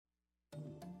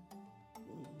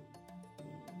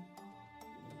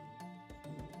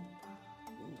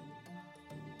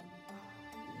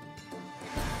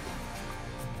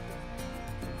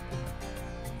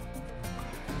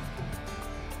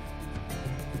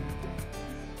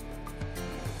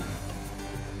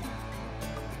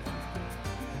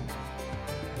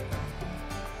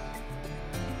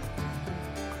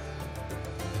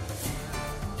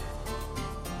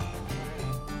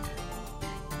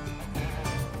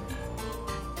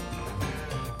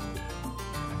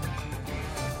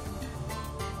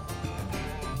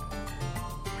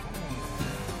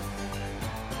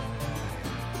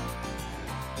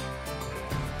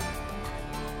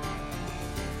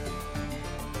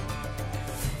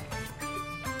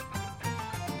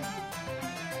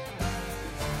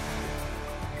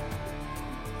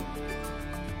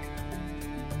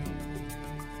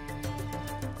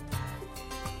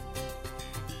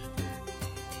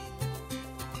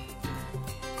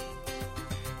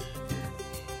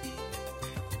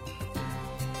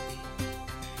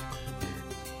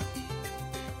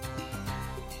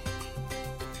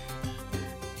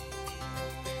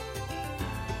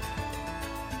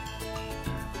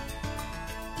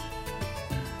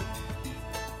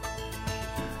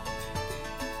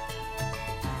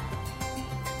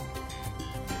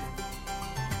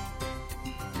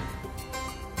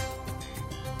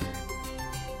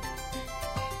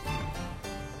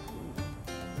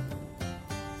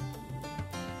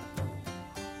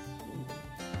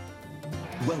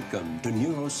Welcome to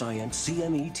Neuroscience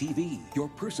CME TV, your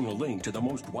personal link to the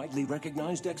most widely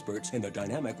recognized experts in the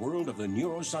dynamic world of the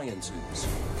neurosciences.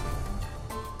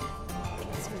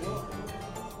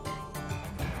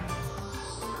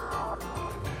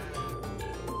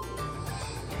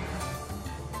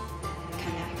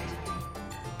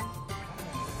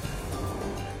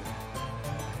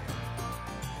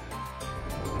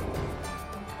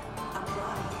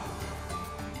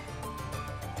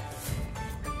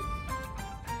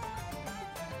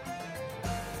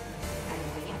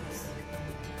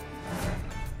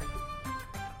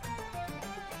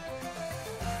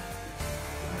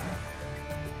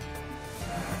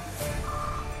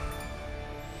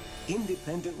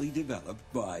 Independently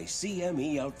developed by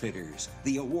CME Outfitters,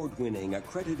 the award-winning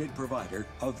accredited provider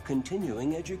of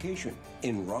continuing education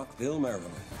in Rockville,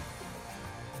 Maryland.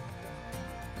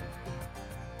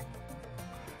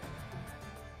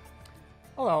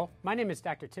 Hello, my name is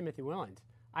Dr. Timothy Willand.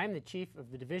 I am the Chief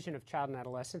of the Division of Child and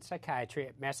Adolescent Psychiatry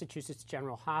at Massachusetts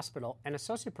General Hospital and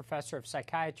Associate Professor of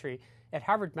Psychiatry at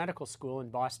Harvard Medical School in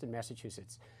Boston,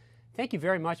 Massachusetts. Thank you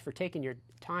very much for taking your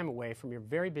time away from your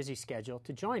very busy schedule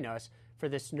to join us for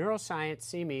this Neuroscience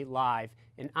CME live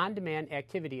and on-demand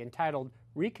activity entitled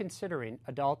Reconsidering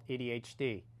Adult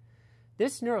ADHD.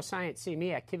 This Neuroscience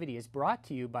CME activity is brought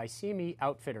to you by CME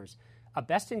Outfitters, a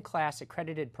best-in-class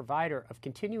accredited provider of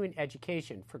continuing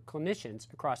education for clinicians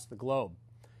across the globe.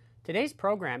 Today's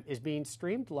program is being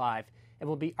streamed live and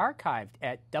will be archived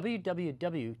at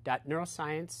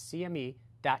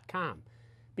www.neurosciencecme.com.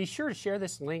 Be sure to share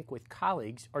this link with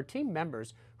colleagues or team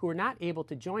members who are not able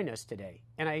to join us today,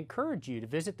 and I encourage you to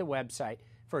visit the website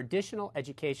for additional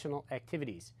educational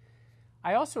activities.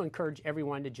 I also encourage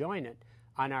everyone to join it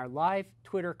on our live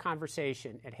Twitter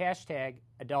conversation at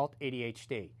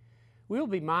 #AdultADHD. We will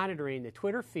be monitoring the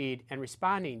Twitter feed and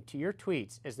responding to your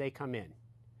tweets as they come in.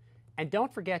 And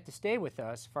don't forget to stay with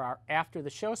us for our After the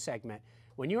Show segment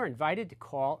when you are invited to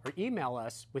call or email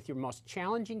us with your most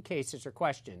challenging cases or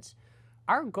questions.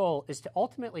 Our goal is to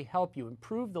ultimately help you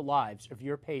improve the lives of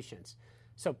your patients.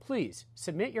 So please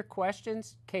submit your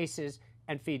questions, cases,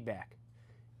 and feedback.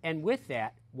 And with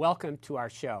that, welcome to our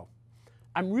show.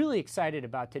 I'm really excited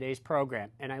about today's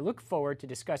program, and I look forward to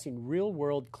discussing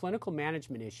real-world clinical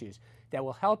management issues that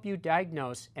will help you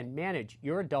diagnose and manage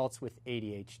your adults with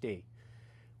ADHD.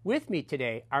 With me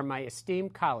today are my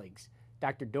esteemed colleagues,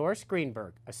 Dr. Doris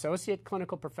Greenberg, Associate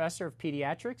Clinical Professor of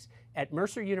Pediatrics at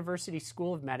Mercer University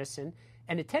School of Medicine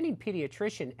and attending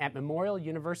pediatrician at Memorial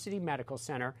University Medical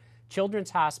Center, Children's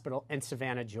Hospital in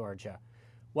Savannah, Georgia.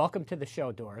 Welcome to the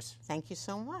show, Doris. Thank you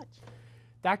so much.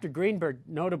 Dr. Greenberg,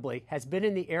 notably, has been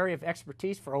in the area of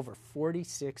expertise for over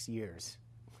 46 years.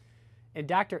 And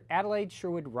Dr. Adelaide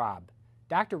Sherwood-Robb.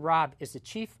 Dr. Robb is the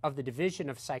Chief of the Division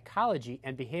of Psychology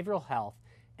and Behavioral Health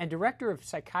and Director of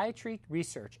Psychiatry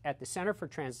Research at the Center for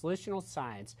Translational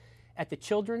Science at the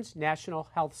Children's National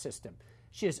Health System.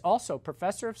 She is also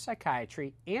Professor of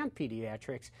Psychiatry and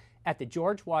Pediatrics at the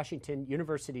George Washington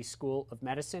University School of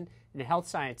Medicine and Health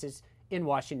Sciences in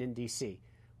Washington, D.C.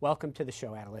 Welcome to the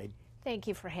show, Adelaide. Thank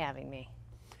you for having me.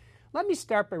 Let me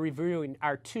start by reviewing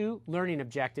our two learning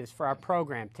objectives for our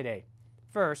program today.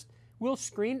 First, we'll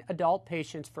screen adult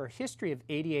patients for a history of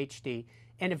ADHD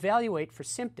and evaluate for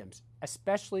symptoms,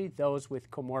 especially those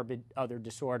with comorbid other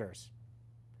disorders.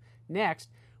 Next,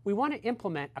 we want to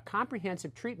implement a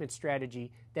comprehensive treatment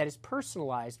strategy that is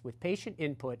personalized with patient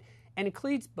input and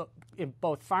includes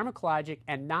both pharmacologic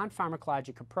and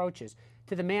non-pharmacologic approaches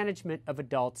to the management of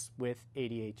adults with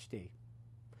ADHD.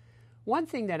 One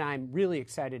thing that I'm really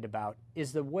excited about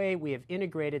is the way we have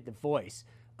integrated the voice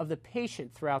of the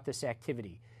patient throughout this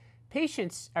activity.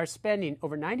 Patients are spending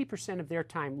over 90% of their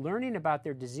time learning about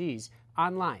their disease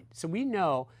online, so we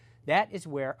know that is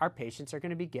where our patients are going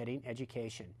to be getting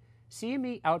education.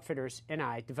 CME Outfitters and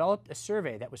I developed a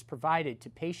survey that was provided to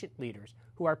patient leaders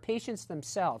who are patients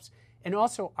themselves and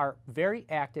also are very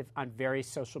active on various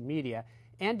social media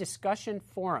and discussion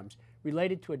forums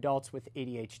related to adults with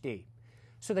ADHD.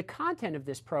 So the content of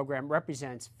this program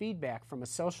represents feedback from a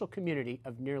social community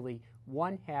of nearly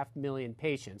 500,000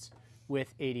 patients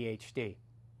with ADHD.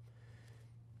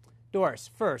 Doris,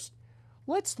 first,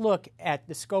 let's look at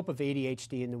the scope of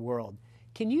ADHD in the world.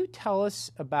 Can you tell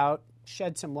us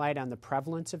shed some light on the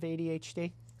prevalence of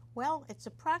ADHD? Well, it's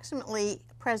approximately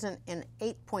present in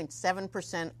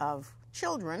 8.7% of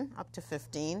children up to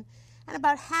 15, and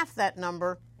about half that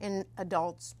number in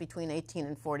adults between 18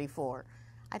 and 44.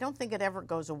 I don't think it ever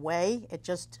goes away. It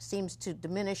just seems to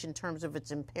diminish in terms of its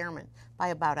impairment by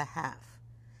about a half.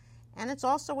 And it's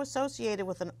also associated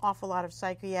with an awful lot of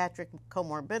psychiatric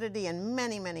comorbidity and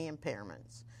many, many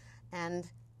impairments. And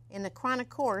in the chronic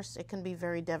course, it can be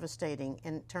very devastating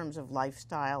in terms of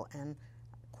lifestyle and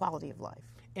quality of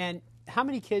life. And how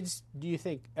many kids do you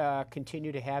think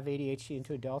continue to have ADHD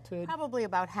into adulthood? Probably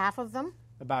about half of them.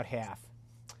 About half.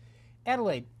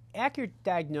 Adelaide, accurate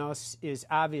diagnosis is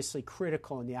obviously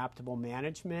critical in the optimal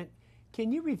management.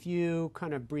 Can you review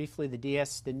kind of briefly the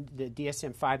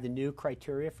DSM-5, the new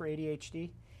criteria for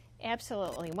ADHD?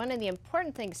 Absolutely. One of the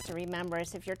important things to remember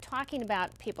is if you're talking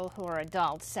about people who are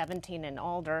adults, 17 and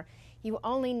older, you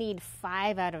only need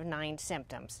 5 out of 9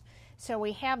 symptoms. So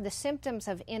we have the symptoms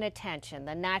of inattention,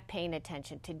 the not paying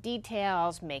attention to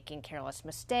details, making careless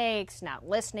mistakes, not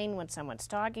listening when someone's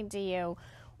talking to you,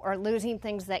 or losing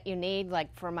things that you need,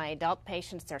 like for my adult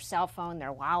patients, their cell phone,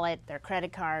 their wallet, their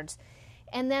credit cards.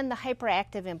 And then the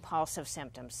hyperactive impulsive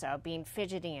symptoms, so being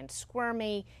fidgety and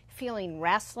squirmy, feeling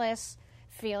restless,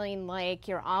 feeling like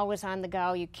you're always on the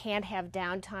go, you can't have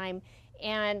downtime,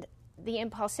 and the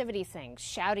impulsivity things,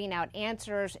 shouting out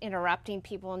answers, interrupting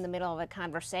people in the middle of a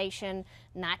conversation,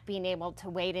 not being able to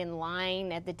wait in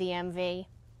line at the DMV.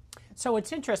 So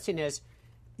what's interesting is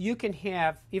you can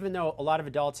have, even though a lot of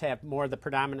adults have more of the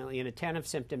predominantly inattentive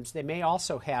symptoms, they may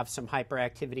also have some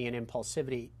hyperactivity and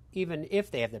impulsivity, even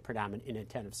if they have the predominant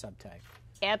inattentive subtype.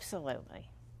 Absolutely.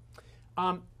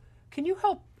 Can you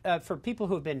help, for people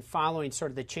who have been following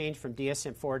sort of the change from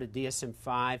DSM-4 to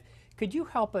DSM-5, could you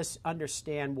help us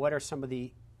understand what are some of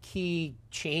the key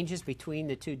changes between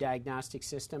the two diagnostic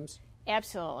systems?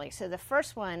 Absolutely. So the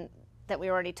first one that we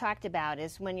already talked about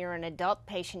is when you're an adult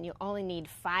patient, you only need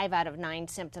 5 out of 9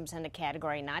 symptoms in a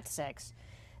category, not 6.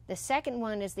 The second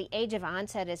one is the age of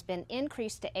onset has been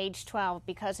increased to age 12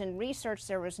 because in research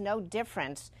there was no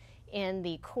difference in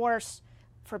the course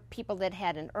for people that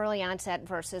had an early onset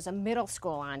versus a middle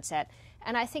school onset.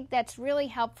 And I think that's really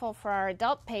helpful for our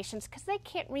adult patients because they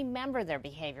can't remember their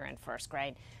behavior in first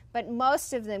grade, but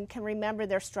most of them can remember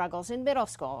their struggles in middle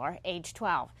school or age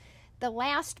 12. The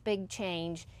last big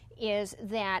change is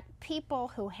that people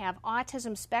who have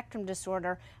autism spectrum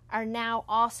disorder are now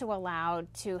also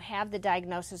allowed to have the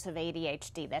diagnosis of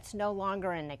ADHD. That's no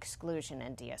longer an exclusion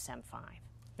in DSM-5.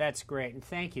 That's great, and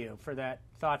thank you for that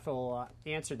thoughtful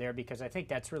answer there, because I think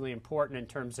that's really important in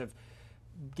terms of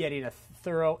getting a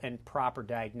thorough and proper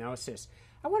diagnosis.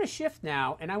 I want to shift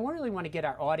now, and I really want to get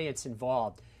our audience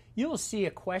involved. You will see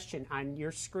a question on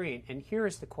your screen, and here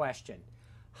is the question.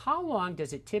 How long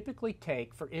does it typically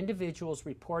take for individuals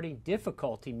reporting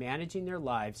difficulty managing their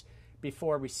lives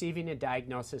before receiving a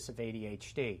diagnosis of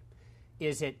ADHD?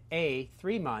 Is it A,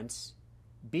 3 months,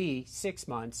 B, 6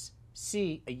 months,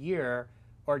 C, a year,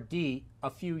 or D, a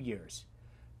few years?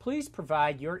 Please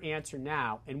provide your answer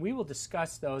now, and we will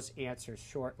discuss those answers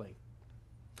shortly.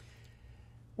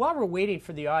 While we're waiting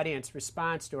for the audience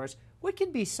response to us, what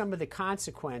can be some of the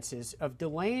consequences of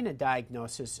delaying a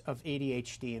diagnosis of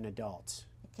ADHD in adults?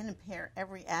 It can impair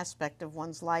every aspect of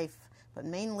one's life, but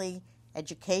mainly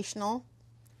educational,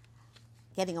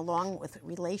 getting along with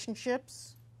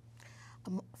relationships.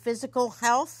 Physical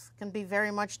health can be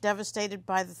very much devastated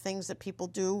by the things that people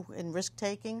do in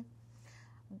risk-taking.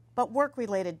 But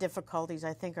work-related difficulties,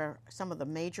 I think, are some of the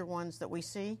major ones that we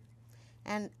see.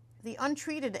 And the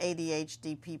untreated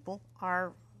ADHD people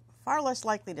are far less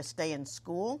likely to stay in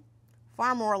school,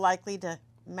 far more likely to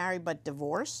marry but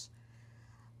divorce.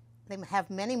 They have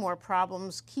many more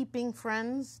problems keeping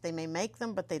friends. They may make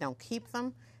them, but they don't keep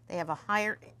them. They have a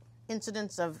higher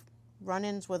incidence of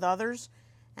run-ins with others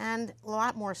and a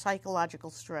lot more psychological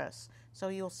stress. So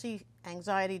you'll see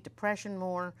anxiety, depression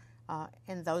more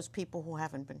in those people who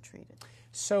haven't been treated.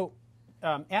 So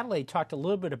Adelaide talked a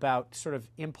little bit about sort of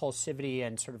impulsivity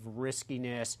and sort of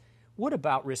riskiness. What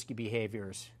about risky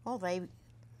behaviors? Well, they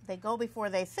go before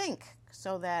they think,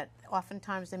 so that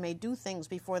oftentimes they may do things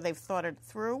before they've thought it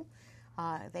through.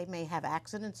 They may have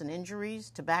accidents and injuries,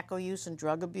 tobacco use and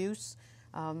drug abuse.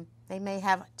 They may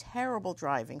have terrible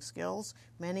driving skills,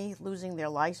 many losing their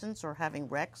license or having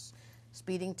wrecks,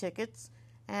 speeding tickets.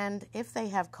 And if they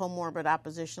have comorbid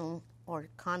oppositional or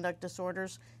conduct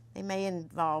disorders, they may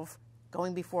involve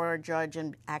going before a judge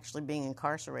and actually being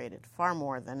incarcerated, far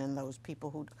more than in those people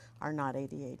who are not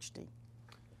ADHD.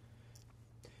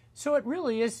 So it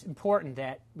really is important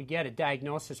that we get a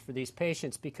diagnosis for these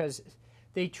patients because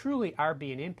they truly are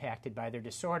being impacted by their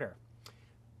disorder.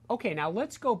 Okay, now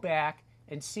let's go back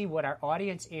and see what our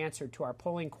audience answered to our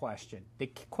polling question. The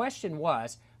question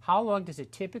was, how long does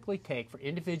it typically take for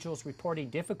individuals reporting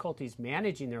difficulties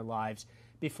managing their lives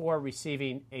before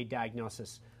receiving a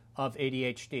diagnosis of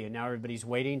ADHD? And now everybody's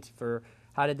waiting for,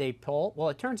 how did they poll? Well,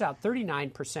 it turns out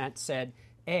 39% said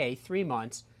A, 3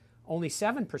 months, only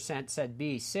 7% said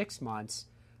B, 6 months,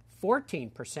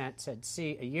 14% said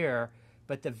C, a year,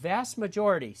 but the vast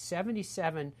majority,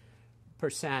 77%,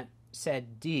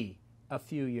 said D, a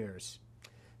few years.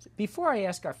 Before I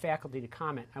ask our faculty to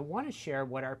comment, I want to share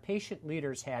what our patient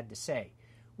leaders had to say.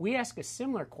 We asked a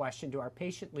similar question to our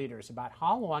patient leaders about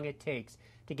how long it takes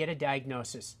to get a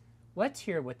diagnosis. Let's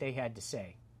hear what they had to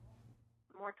say.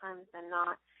 More times than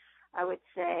not, I would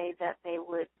say that they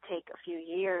would take a few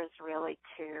years really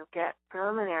to get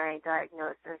preliminary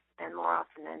diagnosis, and more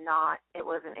often than not, it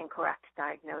was an incorrect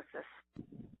diagnosis.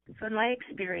 So in my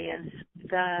experience,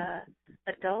 the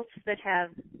adults that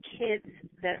have kids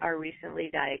that are recently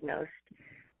diagnosed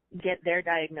get their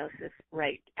diagnosis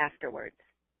right afterwards.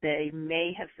 They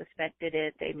may have suspected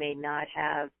it, they may not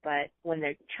have, but when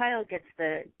their child gets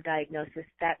the diagnosis,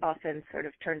 that often sort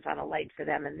of turns on a light for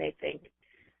them and they think,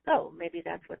 oh, maybe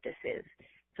that's what this is.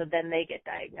 So then they get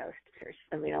diagnosed.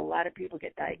 I mean, a lot of people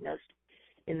get diagnosed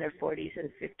in their 40s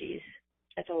and 50s.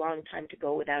 That's a long time to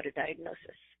go without a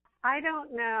diagnosis. I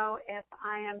don't know if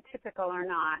I am typical or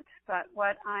not, but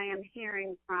what I am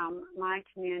hearing from my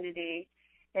community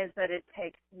is that it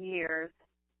takes years,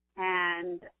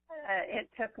 and it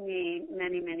took me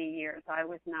many, many years. I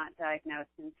was not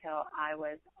diagnosed until I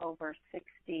was over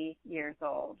 60 years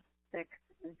old, 60.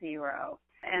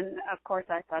 And, of course,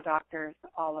 I saw doctors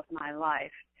all of my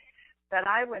life. But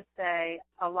I would say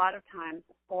a lot of times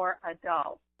for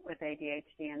adults with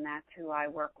ADHD, and that's who I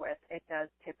work with, it does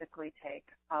typically take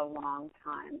a long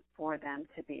time for them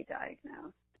to be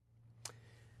diagnosed.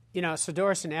 You know, so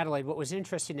Doris and Adelaide, what was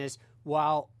interesting is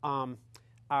while our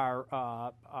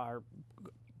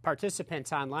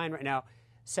participants online right now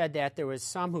said that there was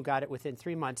some who got it within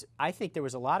 3 months, I think there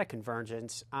was a lot of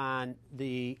convergence on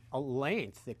the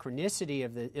length, the chronicity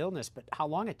of the illness, but how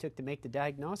long it took to make the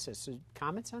diagnosis. So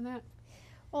comments on that?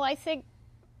 Well, I think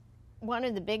one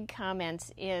of the big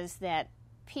comments is that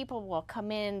people will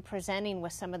come in presenting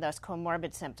with some of those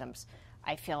comorbid symptoms.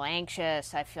 I feel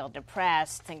anxious, I feel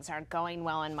depressed, things aren't going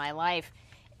well in my life.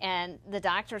 And the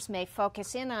doctors may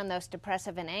focus in on those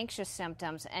depressive and anxious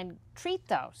symptoms and treat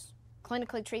those,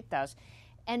 clinically treat those,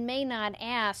 and may not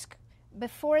ask,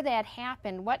 before that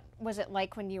happened, what was it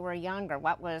like when you were younger?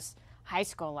 What was high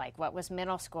school like? What was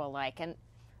middle school like? And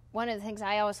one of the things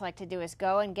I always like to do is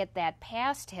go and get that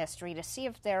past history to see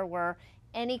if there were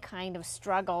any kind of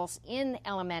struggles in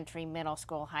elementary, middle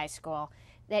school, high school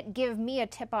that give me a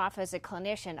tip-off as a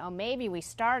clinician. Oh, maybe we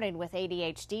started with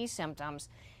ADHD symptoms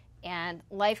and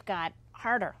life got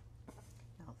harder.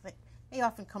 They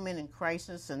often come in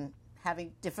crisis and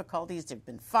having difficulties. They've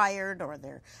been fired, or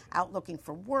they're out looking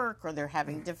for work, or they're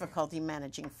having difficulty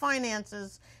managing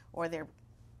finances, or they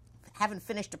haven't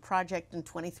finished a project in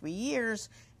 23 years,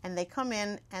 and they come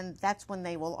in, and that's when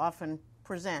they will often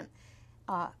present.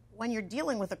 When you're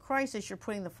dealing with a crisis, you're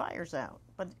putting the fires out,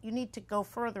 but you need to go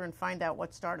further and find out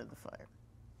what started the fire.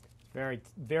 Very,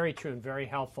 very true and very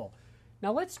helpful.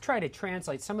 Now let's try to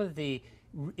translate some of the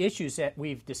issues that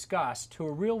we've discussed to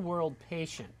a real-world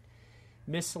patient.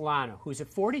 Ms. Solano, who's a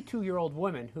 42-year-old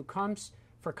woman who comes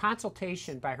for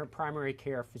consultation by her primary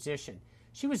care physician.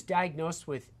 She was diagnosed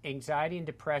with anxiety and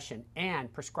depression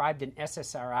and prescribed an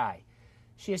SSRI.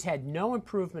 She has had no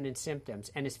improvement in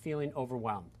symptoms and is feeling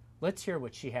overwhelmed. Let's hear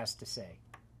what she has to say.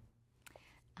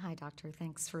 Hi, doctor.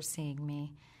 Thanks for seeing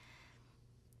me.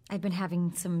 I've been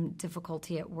having some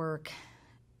difficulty at work,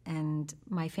 and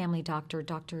my family doctor,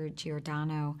 Dr.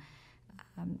 Giordano,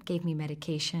 gave me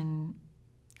medication.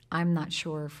 I'm not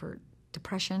sure for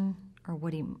depression or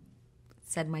what he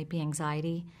said might be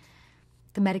anxiety.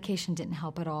 The medication didn't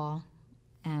help at all,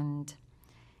 and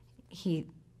he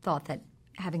thought that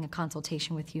having a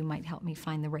consultation with you might help me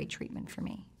find the right treatment for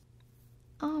me.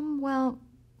 Well,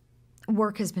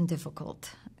 work has been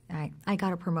difficult. I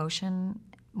got a promotion.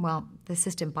 Well, the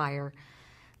assistant buyer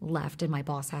left, and my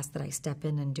boss asked that I step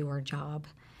in and do our job.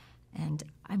 And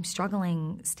I'm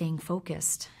struggling staying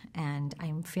focused, and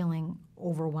I'm feeling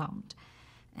overwhelmed.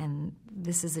 And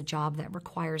this is a job that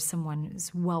requires someone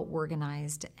who's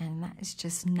well-organized, and that is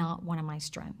just not one of my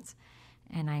strengths.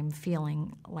 And I'm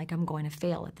feeling like I'm going to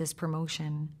fail at this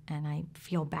promotion, and I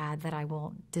feel bad that I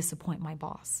will disappoint my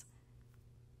boss.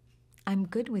 I'm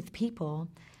good with people.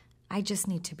 I just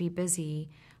need to be busy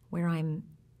where I'm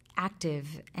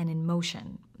active and in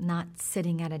motion, not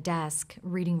sitting at a desk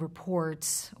reading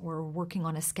reports or working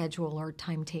on a schedule or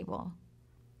timetable.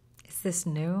 Is this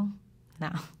new?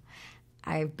 No.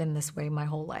 I've been this way my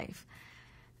whole life.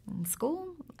 In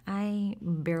school, I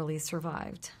barely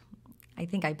survived. I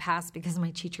think I passed because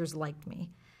my teachers liked me.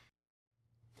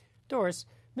 Doris,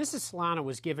 Mrs. Solano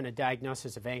was given a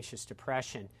diagnosis of anxious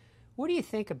depression. What do you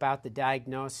think about the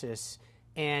diagnosis,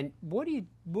 and what do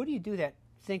you do that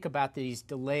think about these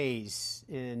delays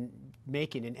in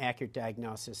making an accurate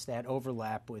diagnosis that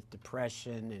overlap with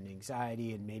depression and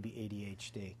anxiety and maybe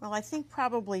ADHD? Well, I think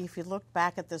probably if you look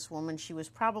back at this woman, she was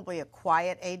probably a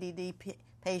quiet ADD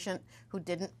patient who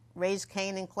didn't raise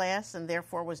Cain in class and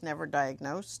therefore was never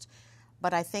diagnosed.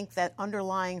 But I think that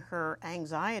underlying her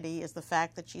anxiety is the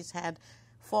fact that she's had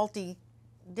faulty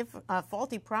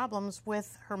problems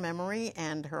with her memory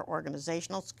and her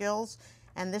organizational skills,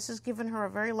 and this has given her a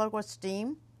very low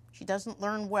esteem. She doesn't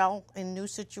learn well in new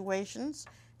situations,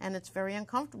 and it's very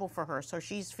uncomfortable for her. So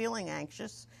she's feeling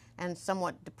anxious and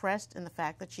somewhat depressed in the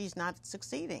fact that she's not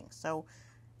succeeding. So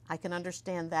I can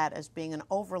understand that as being an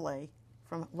overlay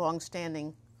from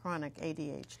long-standing chronic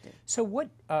ADHD. So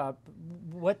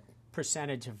what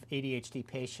percentage of ADHD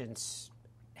patients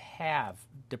have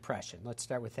depression? Let's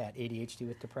start with that, ADHD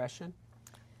with depression.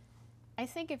 I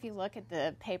think if you look at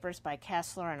the papers by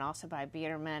Kessler and also by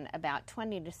Biederman, about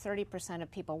 20 to 30%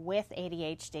 of people with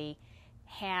ADHD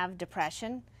have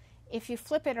depression. If you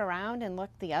flip it around and look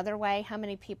the other way, how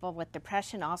many people with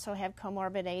depression also have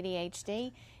comorbid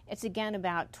ADHD? It's again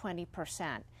about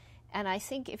 20%. And I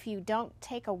think if you don't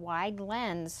take a wide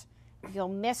lens, you'll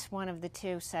miss one of the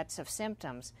two sets of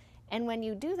symptoms. And when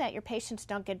you do that, your patients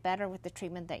don't get better with the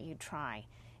treatment that you try.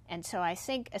 And so I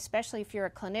think, especially if you're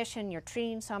a clinician, you're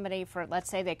treating somebody for, let's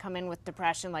say they come in with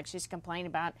depression like she's complaining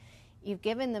about, you've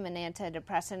given them an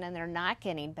antidepressant and they're not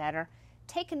getting better,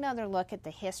 take another look at the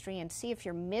history and see if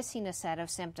you're missing a set of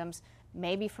symptoms,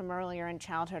 maybe from earlier in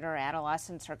childhood or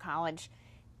adolescence or college,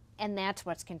 and that's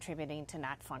what's contributing to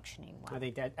not functioning well.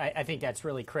 I think that's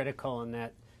really critical in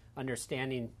that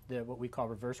understanding what we call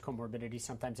reverse comorbidity.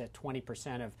 Sometimes that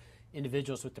 20% of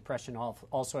individuals with depression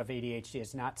also have ADHD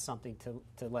is not something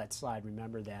to let slide.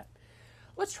 Remember that.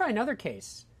 Let's try another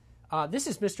case. This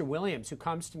is Mr. Williams, who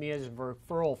comes to me as a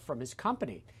referral from his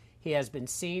company. He has been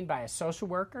seen by a social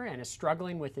worker and is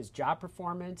struggling with his job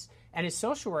performance, and his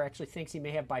social worker actually thinks he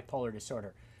may have bipolar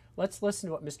disorder. Let's listen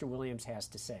to what Mr. Williams has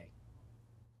to say.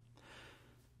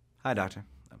 Hi, doctor.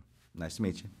 Nice to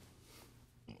meet you.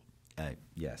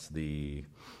 Yes, the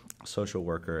social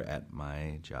worker at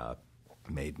my job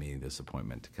made me this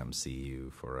appointment to come see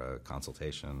you for a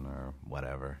consultation or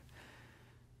whatever.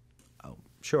 Oh,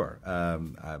 sure.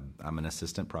 I'm an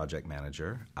assistant project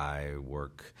manager. I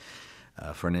work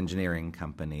for an engineering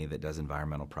company that does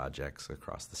environmental projects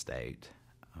across the state.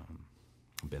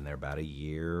 I've been there about a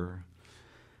year.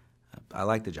 I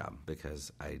like the job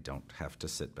because I don't have to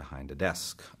sit behind a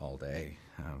desk all day.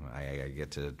 I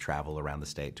get to travel around the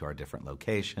state to our different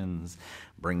locations,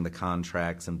 bring the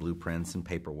contracts and blueprints and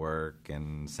paperwork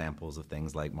and samples of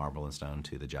things like marble and stone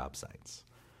to the job sites.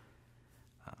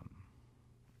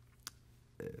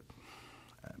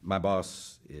 My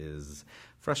boss is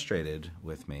frustrated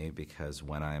with me because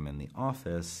when I'm in the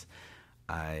office,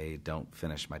 I don't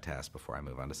finish my task before I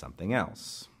move on to something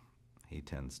else. He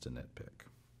tends to nitpick.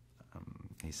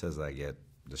 He says I get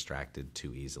distracted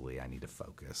too easily. I need to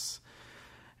focus.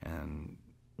 And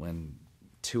when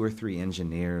 2 or 3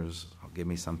 engineers give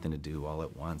me something to do all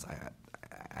at once,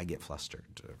 I get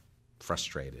frustrated,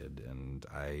 and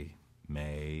I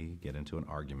may get into an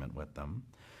argument with them.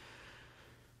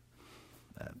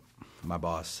 My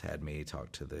boss had me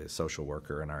talk to the social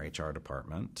worker in our HR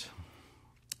department.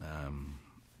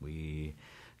 We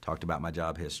talked about my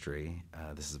job history.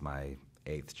 This is my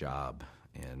 8th job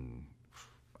in,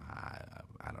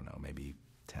 I don't know, maybe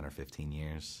 10 or 15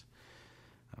 years.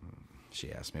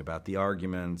 She asked me about the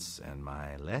arguments and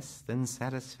my less than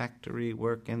satisfactory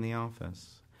work in the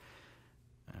office.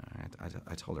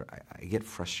 I told her I get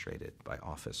frustrated by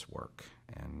office work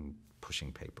and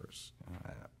pushing papers.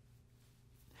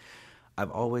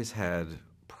 I've always had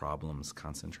problems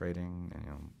concentrating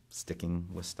and sticking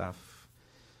with stuff.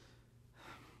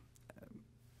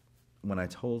 When I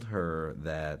told her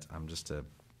that I'm just a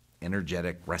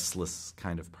energetic, restless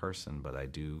kind of person, but I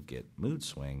do get mood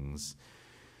swings,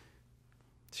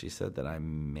 she said that I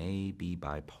may be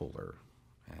bipolar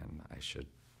and I should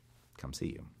come see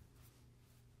you.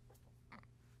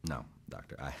 No,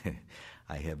 doctor,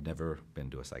 I have never been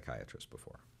to a psychiatrist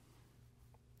before.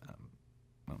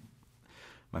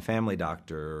 My family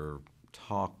doctor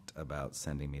talked about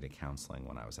sending me to counseling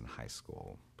when I was in high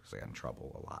school because I got in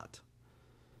trouble a lot.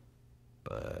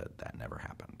 But that never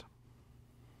happened.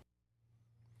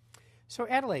 So,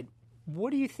 Adelaide,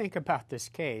 what do you think about this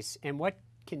case, and what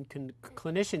can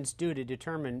clinicians do to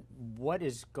determine what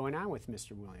is going on with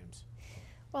Mr. Williams?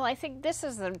 Well, I think this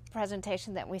is the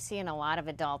presentation that we see in a lot of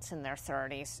adults in their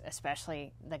 30s,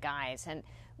 especially the guys. And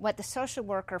what the social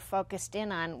worker focused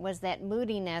in on was that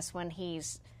moodiness when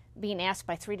he's being asked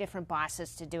by 3 different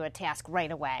bosses to do a task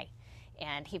right away.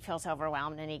 and he feels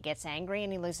overwhelmed and he gets angry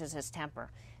and he loses his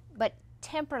temper. But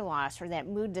temper loss or that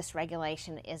mood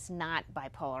dysregulation is not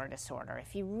bipolar disorder.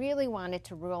 If you really wanted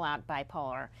to rule out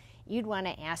bipolar, you'd want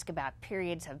to ask about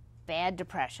periods of bad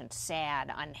depression,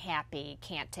 sad, unhappy,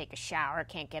 can't take a shower,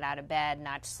 can't get out of bed,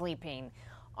 not sleeping,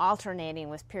 alternating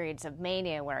with periods of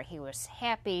mania where he was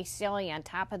happy, silly, on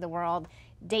top of the world,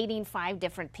 dating 5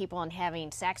 different people and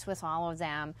having sex with all of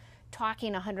them,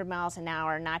 talking 100 miles an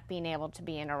hour, not being able to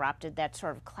be interrupted, that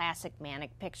sort of classic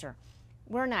manic picture.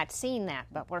 We're not seeing that,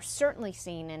 but we're certainly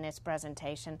seeing in his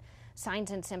presentation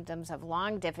signs and symptoms of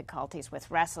long difficulties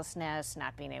with restlessness,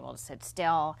 not being able to sit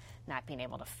still, not being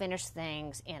able to finish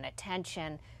things,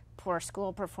 inattention, poor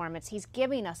school performance. He's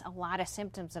giving us a lot of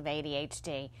symptoms of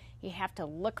ADHD. You have to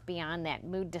look beyond that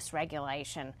mood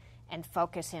dysregulation and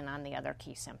focus in on the other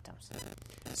key symptoms.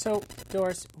 So,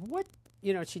 Doris,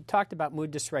 she talked about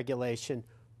mood dysregulation.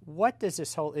 What does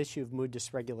this whole issue of mood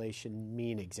dysregulation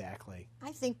mean exactly?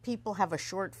 I think people have a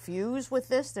short fuse with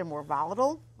this. They're more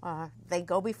volatile. They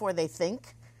go before they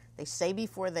think. They say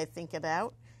before they think it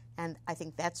out. And I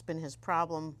think that's been his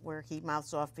problem, where he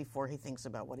mouths off before he thinks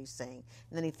about what he's saying.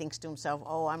 And then he thinks to himself,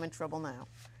 oh, I'm in trouble now.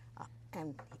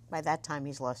 And by that time,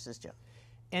 he's lost his job.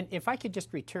 And if I could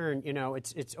just return,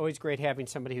 it's always great having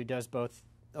somebody who does both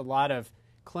a lot of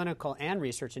clinical and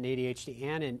research in ADHD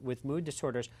and with mood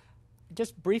disorders.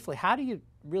 Just briefly, how do you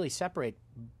really separate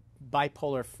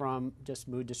bipolar from just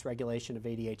mood dysregulation of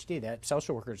ADHD? That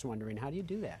social worker is wondering, how do you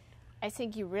do that? I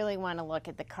think you really want to look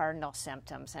at the cardinal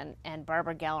symptoms, and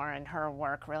Barbara Geller in her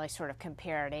work really sort of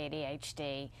compared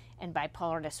ADHD and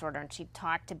bipolar disorder, and she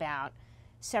talked about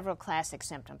several classic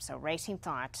symptoms. So racing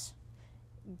thoughts,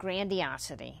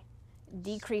 grandiosity,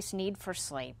 decreased need for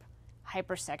sleep,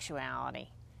 hypersexuality.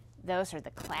 Those are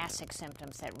the classic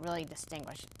symptoms that really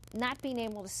distinguish. Not being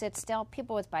able to sit still,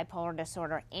 people with bipolar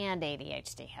disorder and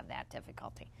ADHD have that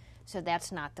difficulty. So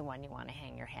that's not the one you want to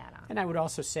hang your hat on. And I would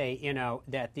also say,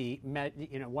 that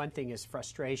one thing is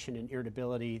frustration and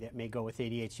irritability that may go with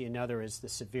ADHD. Another is the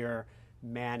severe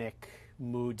manic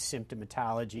mood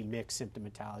symptomatology, mixed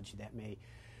symptomatology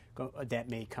that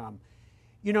may come.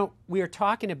 We are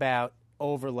talking about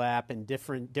overlap and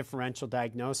differential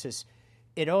diagnosis.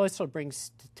 It also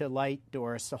brings to light,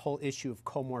 Doris, the whole issue of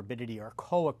comorbidity or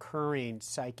co-occurring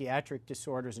psychiatric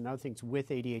disorders and other things with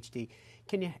ADHD.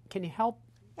 Can you help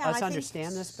us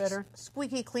understand this better?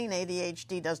 Squeaky clean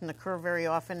ADHD doesn't occur very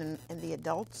often in the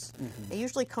adults. Mm-hmm. They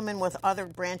usually come in with other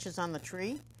branches on the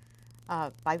tree.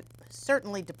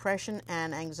 Certainly depression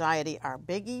and anxiety are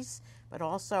biggies, but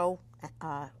also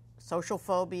social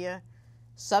phobia,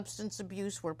 substance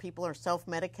abuse where people are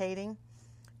self-medicating,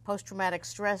 post-traumatic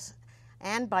stress,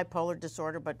 and bipolar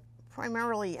disorder, but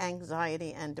primarily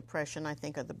anxiety and depression, I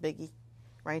think, are the biggie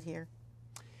right here.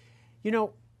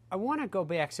 I want to go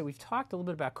back. So we've talked a little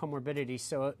bit about comorbidity,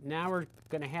 so now we're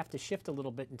going to have to shift a little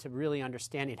bit into really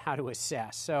understanding how to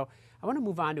assess. So I want to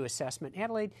move on to assessment.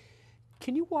 Adelaide,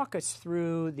 can you walk us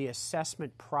through the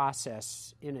assessment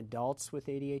process in adults with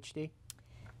ADHD?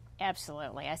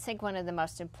 Absolutely. I think one of the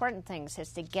most important things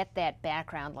is to get that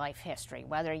background life history,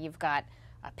 whether you've got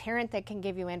a parent that can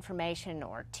give you information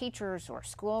or teachers or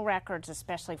school records,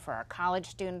 especially for our college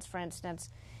students, for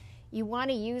instance. You want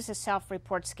to use a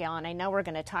self-report scale, and I know we're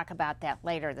going to talk about that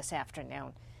later this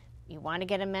afternoon. You want to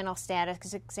get a mental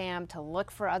status exam to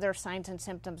look for other signs and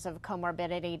symptoms of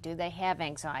comorbidity. Do they have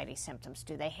anxiety symptoms?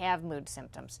 Do they have mood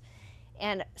symptoms?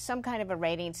 And some kind of a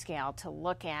rating scale to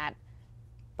look at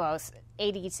both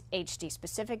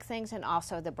ADHD-specific things and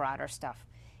also the broader stuff.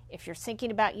 If you're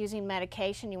thinking about using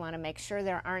medication, you want to make sure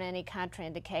there aren't any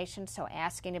contraindications, so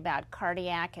asking about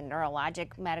cardiac and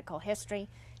neurologic medical history,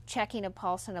 checking a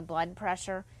pulse and a blood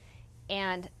pressure.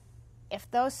 And if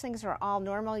those things are all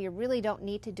normal, you really don't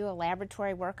need to do a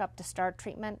laboratory workup to start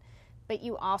treatment, but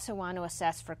you also want to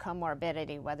assess for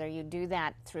comorbidity, whether you do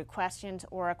that through questions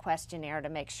or a questionnaire to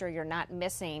make sure you're not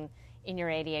missing in your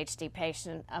ADHD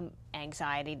patient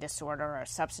anxiety disorder or a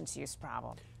substance use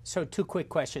problem. So 2 quick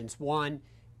questions. 1,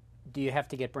 do you have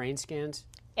to get brain scans?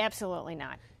 Absolutely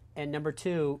not. And number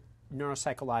 2,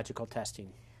 neuropsychological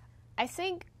testing. I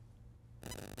think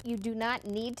you do not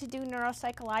need to do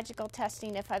neuropsychological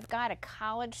testing. If I've got a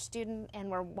college student and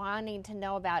we're wanting to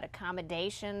know about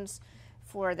accommodations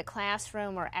for the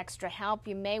classroom or extra help,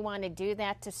 you may want to do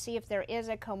that to see if there is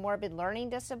a comorbid learning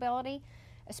disability.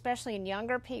 Especially in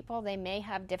younger people, they may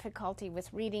have difficulty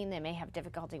with reading, they may have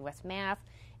difficulty with math,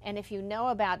 and if you know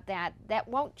about that, that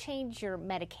won't change your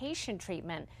medication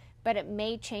treatment, but it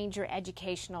may change your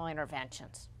educational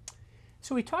interventions.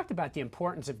 So we talked about the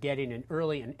importance of getting an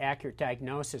early and accurate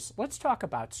diagnosis. Let's talk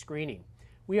about screening.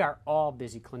 We are all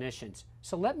busy clinicians.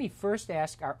 So let me first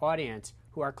ask our audience,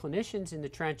 who are clinicians in the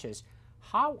trenches,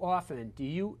 how often do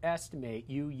you estimate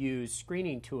you use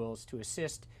screening tools to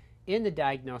assist in the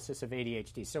diagnosis of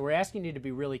ADHD? So we're asking you to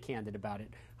be really candid about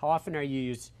it. How often are you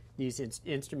use these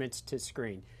instruments to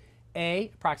screen?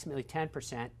 A, approximately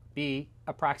 10%, B,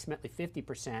 approximately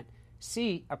 50%,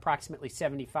 C, approximately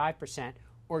 75%,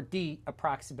 or D,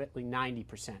 approximately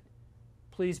 90%.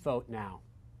 Please vote now.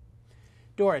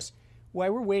 Doris,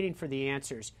 while we're waiting for the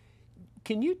answers,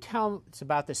 can you tell us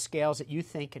about the scales that you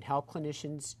think can help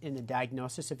clinicians in the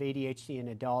diagnosis of ADHD in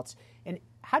adults, and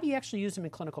how do you actually use them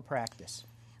in clinical practice?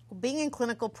 Well, being in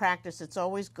clinical practice, it's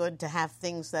always good to have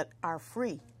things that are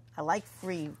free. I like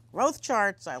free growth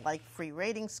charts, I like free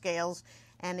rating scales,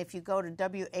 and if you go to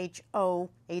WHO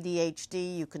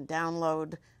ADHD, you can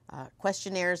download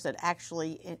questionnaires that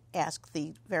actually ask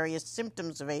the various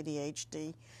symptoms of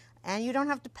ADHD, and you don't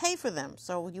have to pay for them,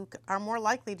 so you are more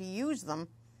likely to use them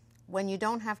when you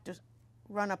don't have to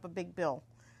run up a big bill.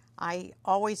 I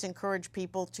always encourage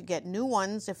people to get new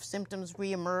ones if symptoms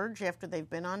reemerge after they've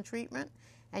been on treatment,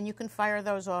 and you can fire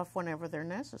those off whenever they're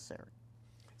necessary.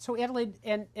 So Adelaide,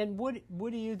 and what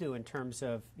do you do in terms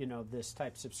of this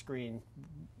types of screen?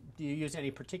 Do you use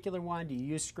any particular one? Do you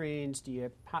use screens?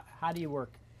 How do you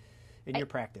work in your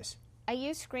practice? I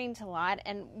use screens a lot,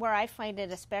 and where I find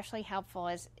it especially helpful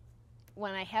is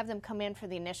when I have them come in for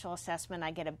the initial assessment,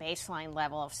 I get a baseline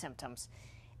level of symptoms.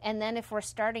 And then if we're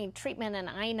starting treatment and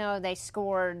I know they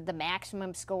scored the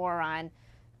maximum score on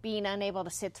being unable to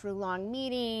sit through long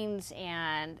meetings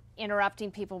and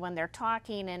interrupting people when they're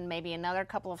talking and maybe another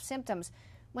couple of symptoms,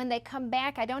 when they come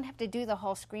back, I don't have to do the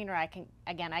whole screener.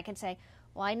 I can say,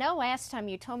 well, I know last time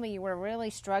you told me you were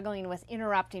really struggling with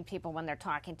interrupting people when they're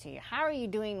talking to you. How are you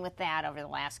doing with that over the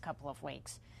last couple of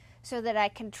weeks? So that I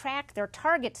can track their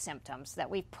target symptoms that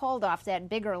we've pulled off that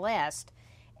bigger list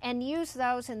and use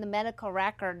those in the medical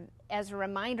record as a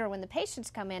reminder when the patients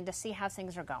come in to see how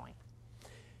things are going.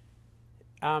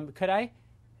 Could I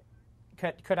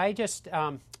just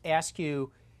ask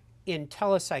you, in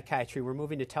telepsychiatry, we're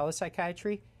moving to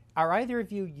telepsychiatry, are either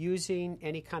of you using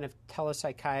any kind of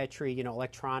telepsychiatry,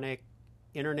 electronic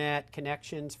internet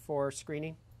connections for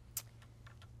screening?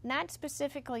 Not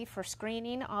specifically for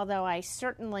screening, although I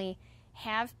certainly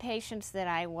have patients that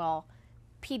I will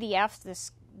PDF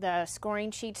the scoring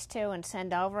sheets to and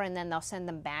send over, and then they'll send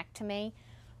them back to me.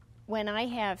 When I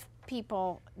have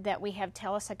people that we have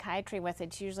telepsychiatry with,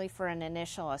 it's usually for an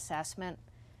initial assessment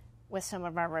with some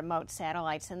of our remote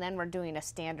satellites, and then we're doing a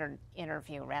standard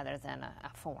interview rather than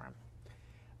a form.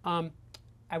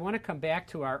 I want to come back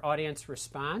to our audience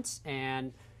response,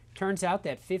 and turns out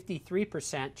that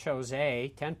 53% chose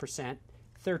A, 10%,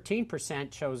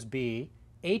 13% chose B,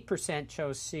 8%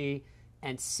 chose C,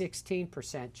 and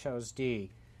 16% chose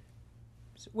D.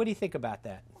 So what do you think about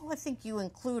that? Well, I think you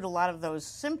include a lot of those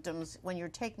symptoms when you're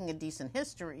taking a decent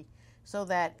history, so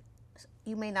that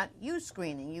you may not use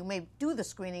screening. You may do the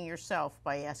screening yourself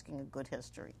by asking a good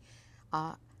history.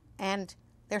 And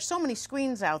there's so many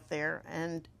screens out there,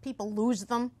 and people lose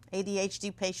them.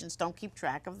 ADHD patients don't keep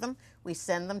track of them. We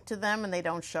send them to them, and they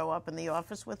don't show up in the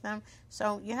office with them.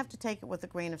 So you have to take it with a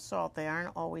grain of salt. They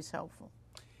aren't always helpful.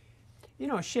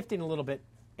 Shifting a little bit,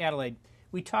 Adelaide,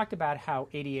 we talked about how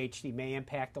ADHD may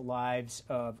impact the lives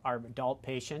of our adult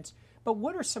patients, but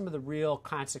what are some of the real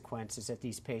consequences that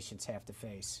these patients have to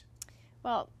face?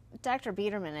 Well, Dr.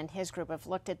 Biederman and his group have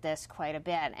looked at this quite a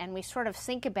bit, and we sort of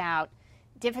think about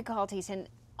difficulties in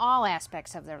all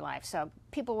aspects of their life. So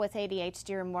people with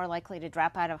ADHD are more likely to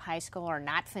drop out of high school or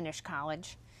not finish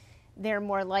college. They're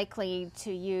more likely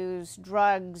to use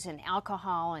drugs and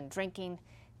alcohol and drinking.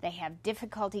 They have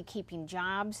difficulty keeping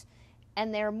jobs,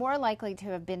 and they're more likely to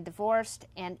have been divorced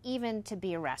and even to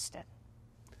be arrested.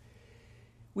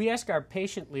 We asked our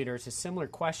patient leaders a similar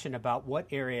question about what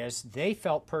areas they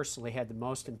felt personally had the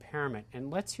most impairment, and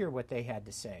let's hear what they had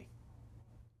to say.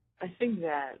 I think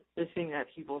that the thing that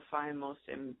people find most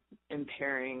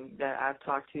impairing that I've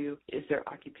talked to is their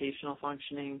occupational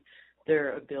functioning,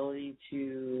 their ability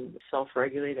to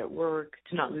self-regulate at work,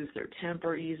 to not lose their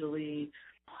temper easily.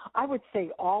 I would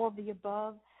say all of the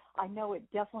above. I know it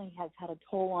definitely has had a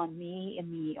toll on me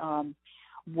in the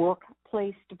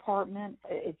workplace department.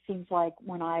 It seems like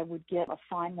when I would get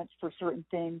assignments for certain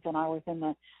things, and I was in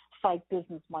the psych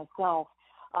business myself,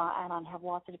 and I'd have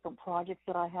lots of different projects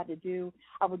that I had to do,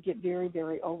 I would get very,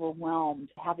 very overwhelmed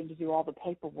having to do all the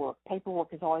paperwork.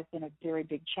 Paperwork has always been a very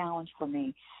big challenge for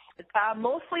me.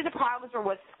 Mostly the problems are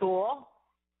with school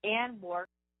and work.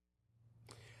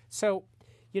 So,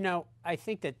 I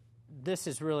think that this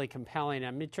is really compelling.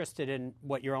 I'm interested in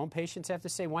what your own patients have to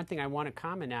say. One thing I want to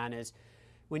comment on is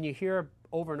when you hear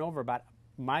over and over about,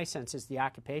 my sense is the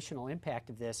occupational impact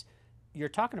of this, you're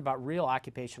talking about real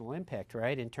occupational impact,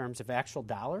 right, in terms of actual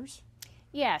dollars?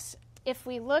 Yes. If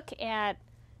we look at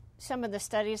some of the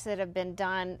studies that have been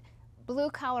done,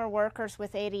 blue-collar workers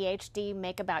with ADHD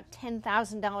make about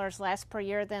 $10,000 less per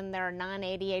year than their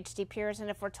non-ADHD peers. And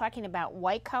if we're talking about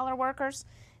white-collar workers,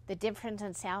 the difference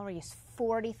in salary is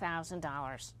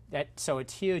 $40,000. So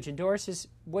it's huge. And Doris, is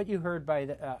what you heard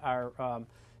by our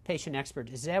patient expert,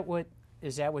 is that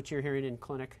what you're hearing in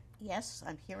clinic? Yes,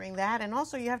 I'm hearing that. And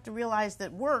also you have to realize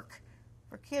that work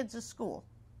for kids is school.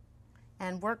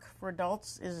 And work for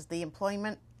adults is the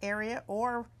employment area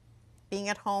or being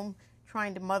at home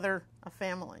trying to mother a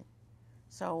family.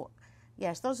 So,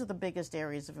 yes, those are the biggest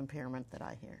areas of impairment that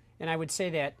I hear. And I would say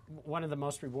that one of the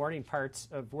most rewarding parts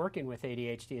of working with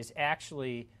ADHD is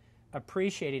actually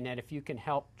appreciating that if you can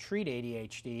help treat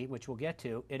ADHD, which we'll get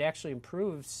to, it actually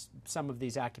improves some of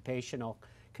these occupational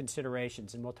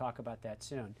considerations, and we'll talk about that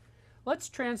soon. Let's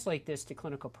translate this to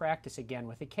clinical practice again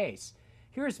with a case.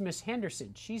 Here's Miss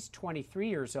Henderson. She's 23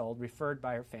 years old, referred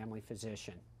by her family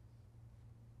physician.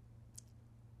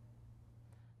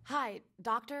 Hi,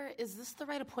 doctor, is this the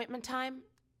right appointment time?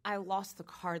 I lost the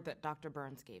card that Dr.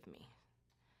 Burns gave me.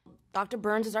 Dr.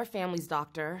 Burns is our family's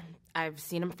doctor. I've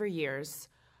seen him for years.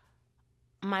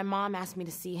 My mom asked me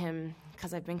to see him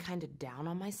because I've been kind of down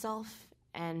on myself,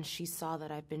 and she saw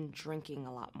that I've been drinking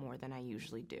a lot more than I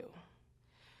usually do.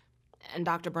 And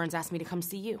Dr. Burns asked me to come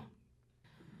see you.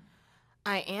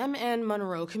 I am in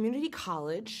Monroe Community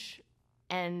College,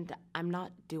 and I'm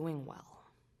not doing well.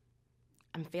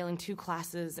 I'm failing 2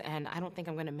 classes, and I don't think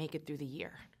I'm going to make it through the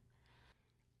year.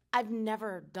 I've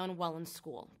never done well in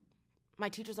school. My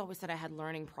teachers always said I had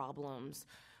learning problems,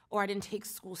 or I didn't take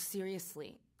school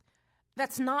seriously.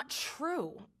 That's not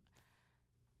true.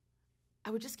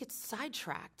 I would just get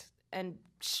sidetracked and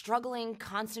struggling,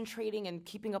 concentrating, and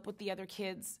keeping up with the other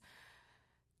kids.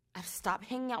 I've stopped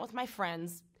hanging out with my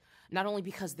friends, not only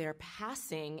because they're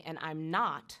passing and I'm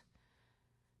not,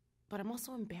 but I'm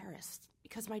also embarrassed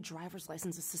because my driver's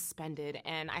license is suspended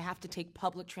and I have to take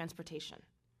public transportation.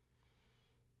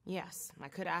 Yes, I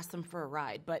could ask them for a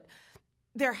ride, but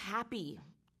they're happy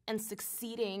and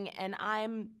succeeding and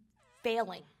I'm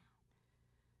failing.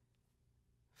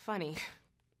 Funny,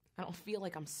 I don't feel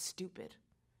like I'm stupid.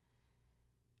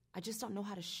 I just don't know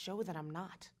how to show that I'm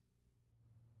not.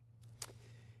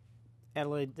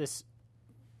 Adelaide, this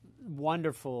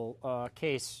wonderful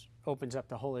case opens up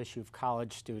the whole issue of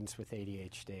college students with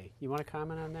ADHD. You want to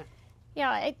comment on that?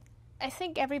 Yeah, I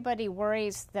think everybody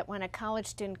worries that when a college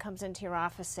student comes into your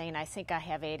office saying, I think I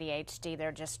have ADHD,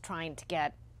 they're just trying to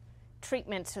get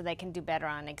treatment so they can do better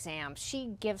on exams.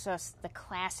 She gives us the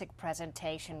classic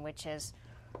presentation, which is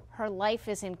her life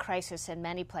is in crisis in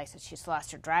many places. She's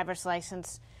lost her driver's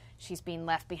license. She's being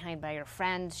left behind by her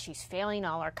friends. She's failing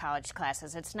all her college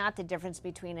classes. It's not the difference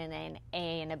between an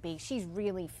A and a B. She's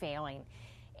really failing.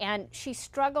 And she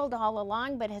struggled all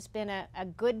along, but has been a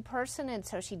good person, and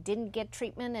so she didn't get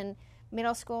treatment in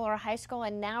middle school or high school,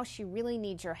 and now she really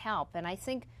needs your help. And I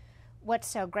think what's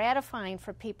so gratifying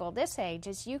for people this age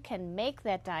is you can make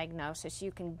that diagnosis,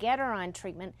 you can get her on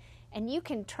treatment, and you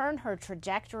can turn her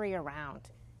trajectory around.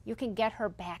 You can get her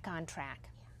back on track.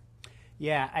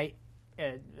 Yeah,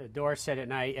 Doris said it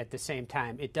and I at the same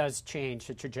time. It does change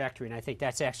the trajectory, and I think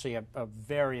that's actually a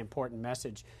very important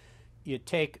message. You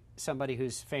take somebody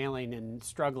who's failing and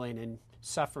struggling and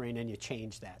suffering, and you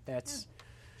change that. That's.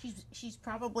 She's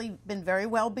probably been very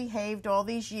well behaved all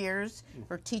these years.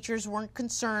 Her teachers weren't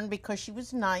concerned because she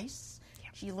was nice.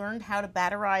 Yep. She learned how to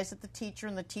batterize at the teacher,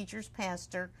 and the teachers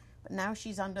passed her. But now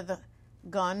she's under the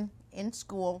gun in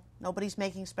school. Nobody's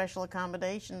making special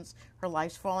accommodations. Her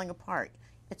life's falling apart.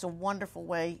 It's a wonderful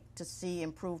way to see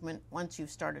improvement once you've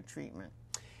started treatment.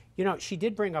 You know, she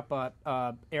did bring up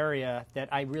a area that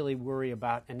I really worry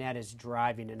about, and that is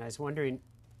driving. And I was wondering,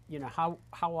 you know,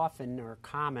 how often or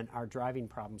common are driving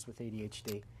problems with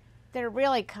ADHD? They're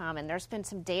really common. There's been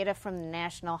some data from the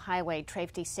National Highway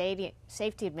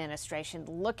Safety Administration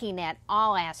looking at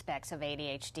all aspects of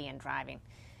ADHD and driving.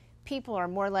 People are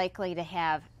more likely to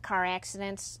have car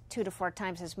accidents 2 to 4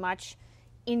 times as much,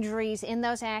 injuries in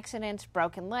those accidents,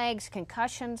 broken legs,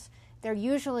 concussions. They're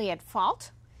usually at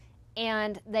fault,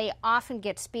 and they often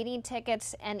get speeding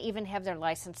tickets and even have their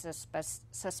licenses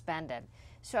suspended.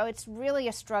 So it's really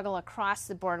a struggle across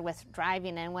the board with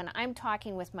driving. And when I'm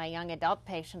talking with my young adult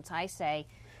patients, I say,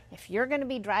 if you're going to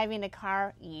be driving a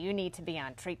car, you need to be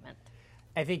on treatment.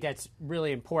 I think that's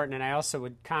really important. And I also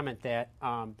would comment that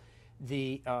although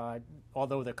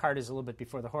the cart is a little bit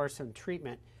before the horse on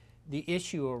treatment, the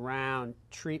issue around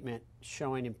treatment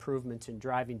showing improvements in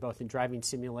driving, both in driving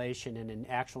simulation and in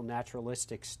actual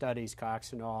naturalistic studies,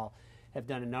 Cox and all have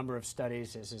done a number of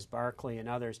studies, as is Barkley and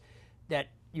others, that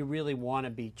you really want to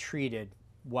be treated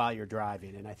while you're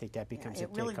driving, and I think that becomes a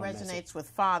take-home really message. resonates with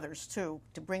fathers, too,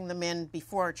 to bring them in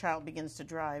before a child begins to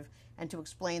drive and to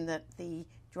explain that the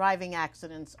driving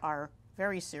accidents are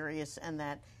very serious and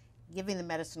that giving the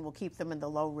medicine will keep them in the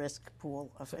low-risk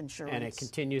pool of insurance. And it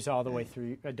continues all the way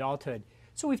through adulthood.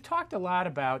 So we've talked a lot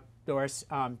about, Doris,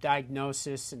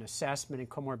 diagnosis and assessment and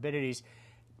comorbidities.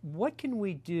 What can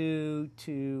we do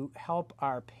to help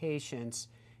our patients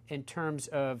in terms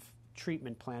of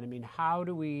treatment plan? I mean,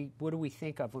 what do we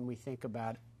think of when we think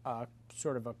about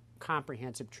sort of a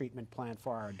comprehensive treatment plan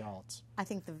for our adults? I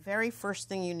think the very first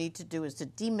thing you need to do is to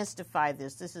demystify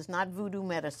this. This is not voodoo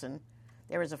medicine.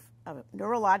 There is a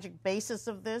neurologic basis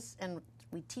of this, and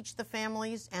we teach the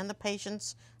families and the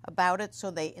patients about it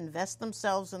so they invest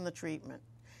themselves in the treatment.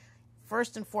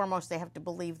 First and foremost, they have to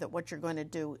believe that what you're going to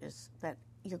do is that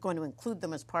you're going to include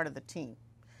them as part of the team.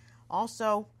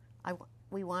 Also,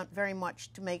 we want very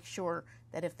much to make sure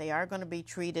that if they are going to be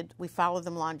treated, we follow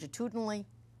them longitudinally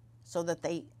so that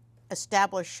they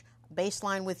establish a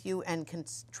baseline with you and can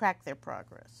track their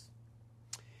progress.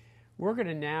 We're going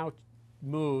to now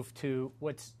move to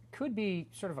what could be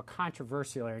sort of a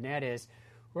controversial area, and that is,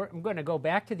 I'm going to go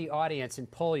back to the audience and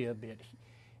poll you a bit.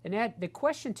 And the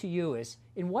question to you is,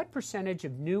 in what percentage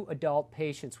of new adult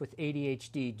patients with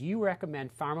ADHD do you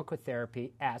recommend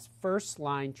pharmacotherapy as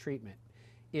first-line treatment?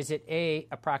 Is it A,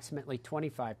 approximately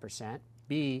 25%,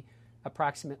 B,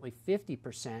 approximately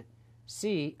 50%,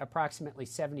 C, approximately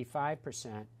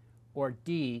 75%, or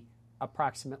D,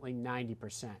 approximately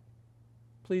 90%?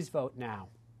 Please vote now.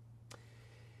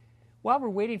 While we're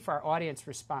waiting for our audience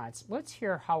response, let's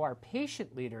hear how our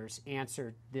patient leaders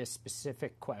answered this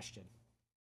specific question.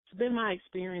 It's been my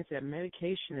experience that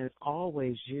medication is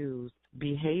always used.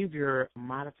 Behavior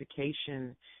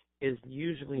modification is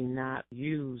usually not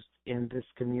used in this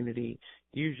community.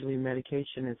 Usually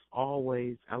medication is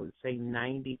always, I would say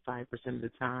 95% of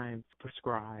the time,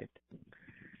 prescribed.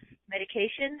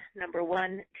 Medication, number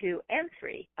 1, 2, and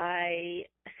 3.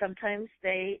 Sometimes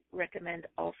they recommend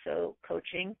also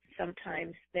coaching,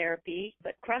 sometimes therapy,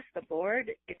 but across the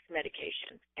board, it's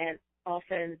medication. And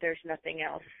often there's nothing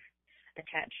else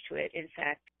attached to it. In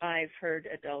fact, I've heard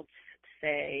adults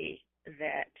say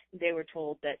that they were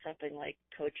told that something like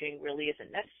coaching really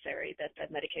isn't necessary, that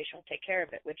the medication will take care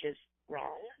of it, which is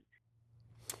wrong.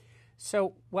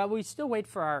 So while we still wait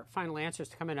for our final answers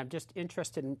to come in, I'm just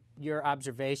interested in your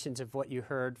observations of what you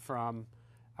heard from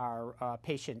our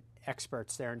patient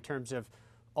experts there in terms of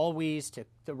always to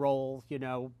the role,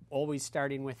 always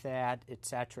starting with that, et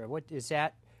cetera. Is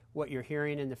that what you're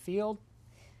hearing in the field?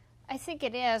 I think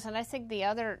it is, and I think the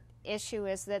other issue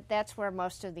is that that's where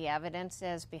most of the evidence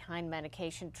is behind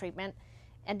medication treatment.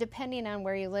 And depending on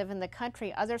where you live in the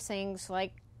country, other things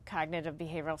like cognitive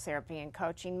behavioral therapy and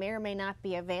coaching may or may not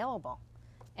be available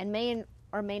and may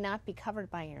or may not be covered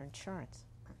by your insurance.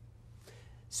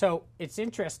 So it's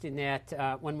interesting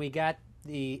that when we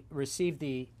received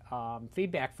the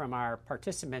feedback from our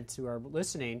participants who are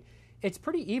listening, it's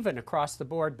pretty even across the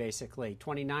board, basically.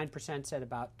 29% said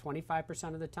about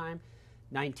 25% of the time,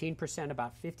 19%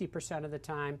 about 50% of the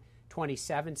time,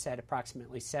 27% said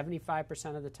approximately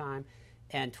 75% of the time,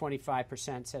 and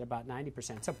 25% said about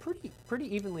 90%. So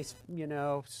pretty evenly,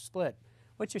 split.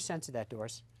 What's your sense of that,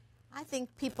 Doris? I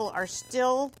think people are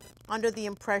still under the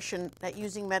impression that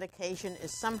using medication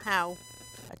is somehow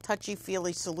a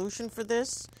touchy-feely solution for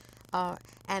this,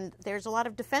 and there's a lot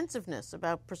of defensiveness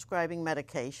about prescribing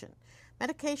medication.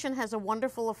 Medication has a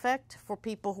wonderful effect for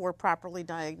people who are properly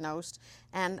diagnosed,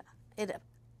 and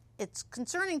it's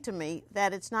concerning to me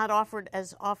that it's not offered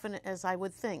as often as I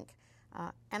would think.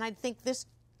 And I think this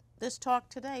talk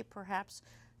today perhaps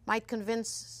might convince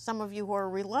some of you who are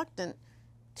reluctant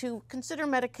to consider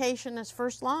medication as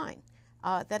first line,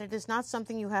 that it is not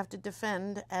something you have to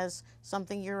defend as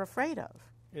something you're afraid of.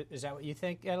 Is that what you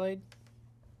think, Adelaide?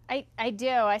 I do.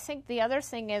 I think the other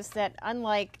thing is that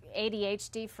unlike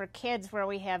ADHD for kids, where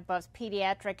we have both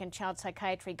pediatric and child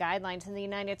psychiatry guidelines in the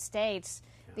United States,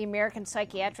 the American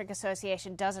Psychiatric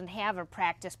Association doesn't have a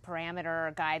practice parameter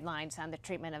or guidelines on the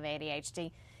treatment of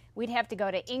ADHD. We'd have to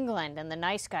go to England and the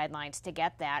NICE guidelines to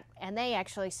get that. And they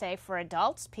actually say for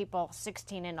adults, people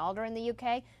 16 and older in the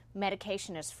UK,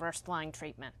 medication is first-line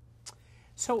treatment.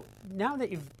 So now that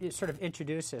you've sort of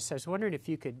introduced this, I was wondering if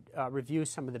you could review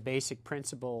some of the basic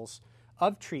principles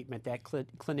of treatment that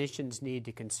clinicians need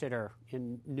to consider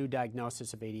in new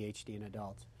diagnosis of ADHD in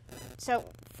adults. So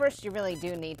first, you really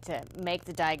do need to make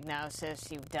the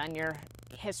diagnosis. You've done your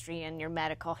history and your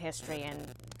medical history and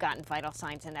gotten vital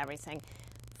signs and everything.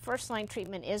 First-line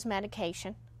treatment is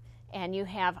medication, and you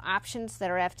have options that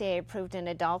are FDA approved in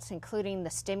adults, including the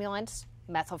stimulants,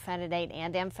 methylphenidate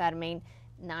and amphetamine,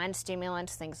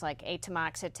 non-stimulants, things like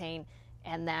atomoxetine,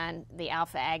 and then the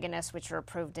alpha agonists, which are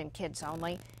approved in kids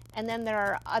only. And then there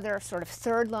are other sort of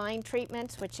third-line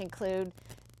treatments, which include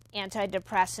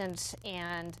antidepressants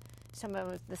and some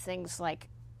of the things like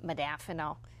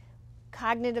modafinil.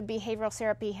 Cognitive behavioral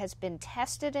therapy has been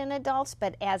tested in adults,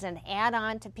 but as an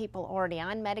add-on to people already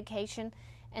on medication.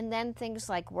 And then things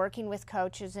like working with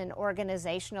coaches and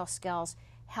organizational skills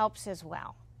helps as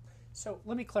well. So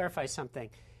let me clarify something.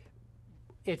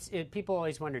 People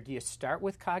always wonder, do you start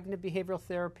with cognitive behavioral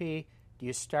therapy? Do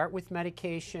you start with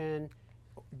medication?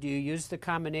 Do you use the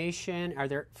combination?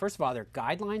 First of all, are there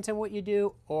guidelines on what you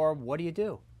do, or what do you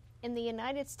do? In the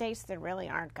United States, there really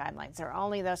aren't guidelines. There are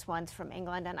only those ones from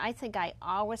England, and I think I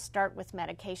always start with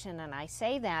medication, and I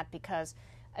say that because,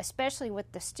 especially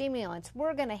with the stimulants,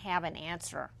 we're going to have an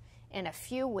answer in a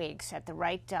few weeks at the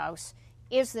right dose.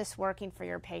 Is this working for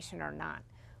your patient or not?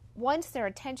 Once their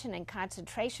attention and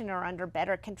concentration are under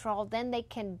better control, then they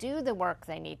can do the work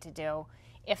they need to do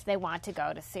if they want to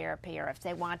go to therapy or if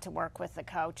they want to work with a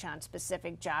coach on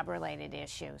specific job-related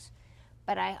issues.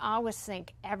 But I always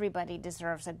think everybody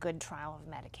deserves a good trial of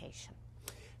medication.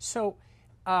 So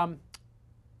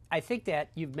I think that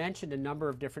you've mentioned a number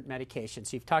of different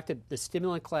medications. You've talked about the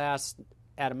stimulant class,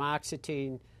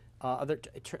 atomoxetine, other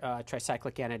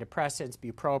tricyclic antidepressants,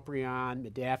 bupropion,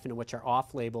 modafinil, which are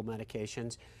off-label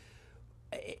medications.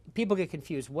 People get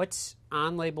confused. What's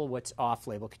on-label, what's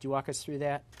off-label? Could you walk us through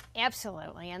that?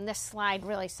 Absolutely, and this slide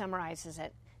really summarizes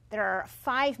it. There are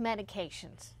 5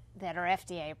 medications that are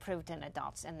FDA approved in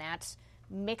adults, and that's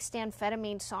mixed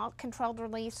amphetamine salt controlled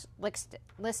release,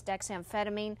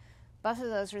 lisdexamfetamine. Both of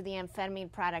those are the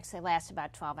amphetamine products. They last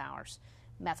about 12 hours.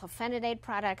 Methylphenidate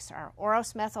products are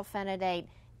oros methylphenidate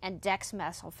and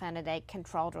dexmethylphenidate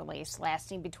controlled release,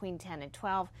 lasting between 10 and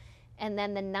 12. And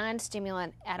then the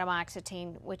non-stimulant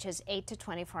atomoxetine, which is 8 to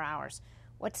 24 hours.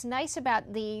 What's nice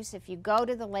about these, if you go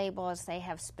to the label, is they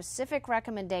have specific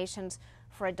recommendations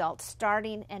for adult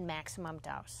starting and maximum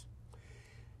dose.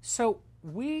 So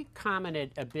we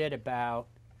commented a bit about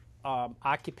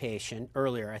occupation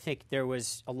earlier. I think there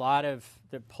was a lot of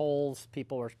the polls,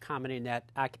 people were commenting that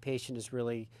occupation is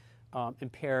really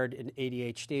impaired in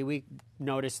ADHD. We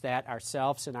noticed that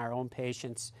ourselves in our own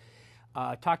patients.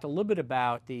 Talked a little bit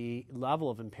about the level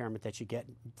of impairment that you get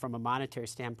from a monetary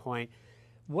standpoint.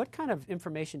 What kind of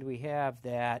information do we have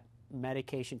that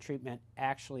medication treatment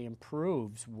actually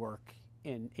improves work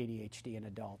in ADHD in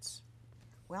adults?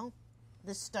 Well,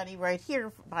 this study right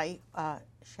here by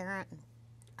Sharon,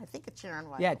 I think it's Sharon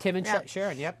Weigel. Yeah, Tim and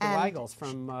Sharon, yep, the Weigels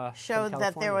from showed from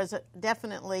that there was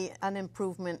definitely an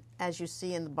improvement, as you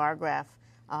see in the bar graph,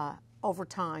 over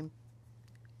time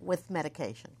with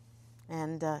medication.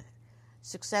 And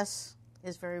success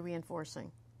is very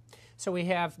reinforcing. So we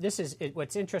have,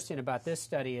 what's interesting about this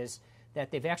study is that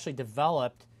they've actually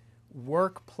developed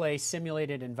workplace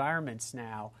simulated environments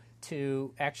now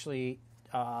to actually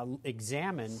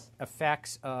examine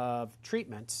effects of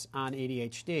treatments on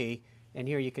ADHD. And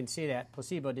here you can see that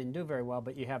placebo didn't do very well,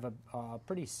 but you have a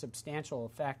pretty substantial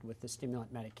effect with the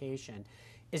stimulant medication.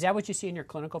 Is that what you see in your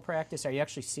clinical practice? Are you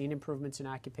actually seeing improvements in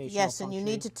occupational Yes, and functioning?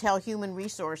 you need to tell human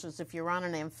resources if you're on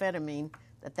an amphetamine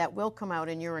that will come out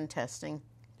in urine testing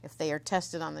if they are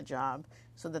tested on the job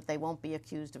so that they won't be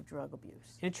accused of drug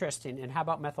abuse. Interesting. And how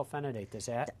about methylphenidate? Does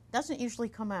that? Doesn't usually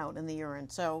come out in the urine.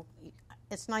 So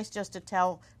it's nice just to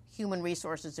tell human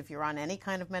resources if you're on any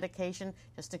kind of medication,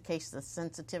 just in case the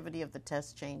sensitivity of the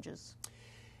test changes.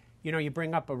 You know, you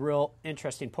bring up a real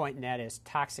interesting point, and that is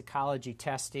toxicology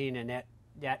testing, and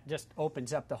that just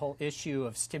opens up the whole issue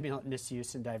of stimulant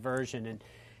misuse and diversion. And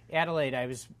Adelaide,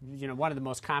 one of the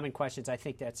most common questions I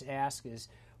think that's asked is,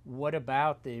 what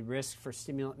about the risk for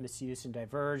stimulant misuse and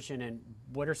diversion, and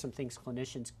what are some things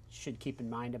clinicians should keep in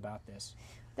mind about this?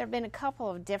 There have been a couple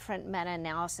of different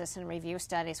meta-analysis and review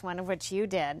studies, one of which you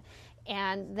did,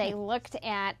 and they looked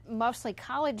at mostly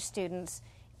college students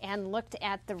and looked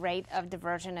at the rate of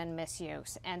diversion and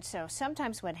misuse. And so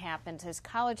sometimes what happens is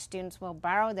college students will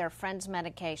borrow their friend's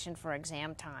medication for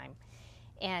exam time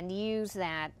and use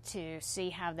that to see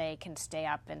how they can stay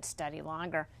up and study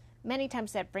longer. Many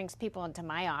times that brings people into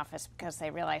my office because they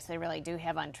realize they really do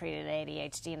have untreated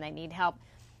ADHD and they need help.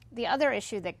 The other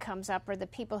issue that comes up are the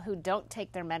people who don't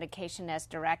take their medication as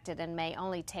directed and may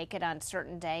only take it on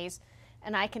certain days.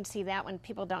 And I can see that when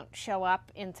people don't show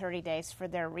up in 30 days for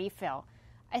their refill.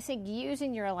 I think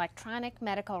using your electronic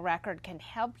medical record can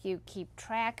help you keep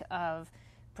track of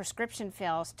prescription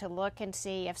fills to look and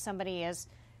see if somebody is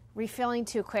refilling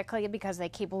too quickly because they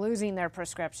keep losing their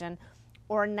prescription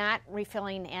or not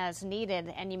refilling as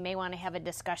needed, and you may want to have a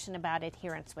discussion about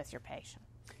adherence with your patient.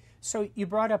 So you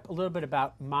brought up a little bit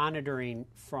about monitoring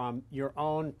from your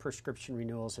own prescription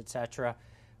renewals, et cetera.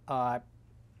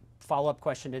 Follow-up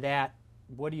question to that,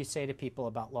 what do you say to people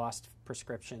about lost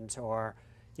prescriptions, or,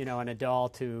 an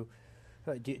adult who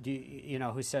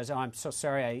who says, "Oh, I'm so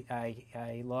sorry,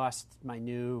 I lost my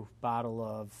new bottle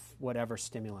of whatever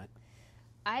stimulant"?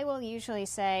 I will usually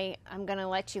say, I'm going to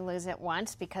let you lose it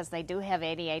once, because they do have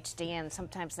ADHD and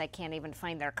sometimes they can't even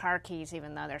find their car keys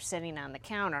even though they're sitting on the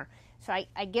counter. So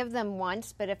I give them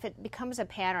once, but if it becomes a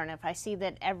pattern, if I see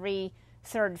that every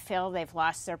third fill they've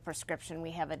lost their prescription, we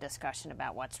have a discussion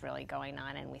about what's really going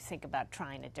on, and we think about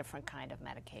trying a different kind of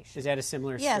medication. Is that a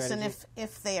similar strategy? Yes, and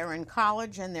if they are in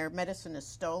college and their medicine is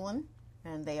stolen,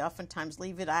 and they oftentimes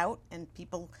leave it out, and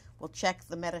people will check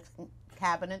the medical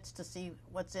cabinets to see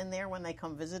what's in there when they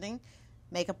come visiting,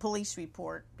 make a police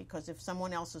report, because if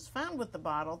someone else is found with the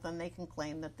bottle, then they can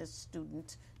claim that this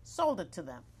student sold it to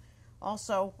them.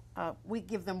 Also, we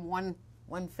give them one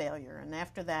failure, and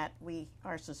after that, we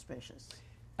are suspicious.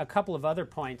 A couple of other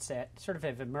points that sort of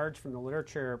have emerged from the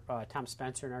literature, Tom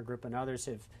Spencer and our group and others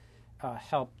have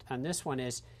helped on this one,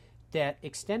 is that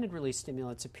extended release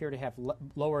stimulants appear to have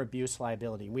lower abuse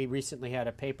liability. We recently had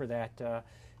a paper that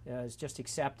is just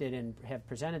accepted and have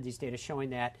presented these data showing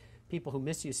that people who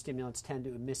misuse stimulants tend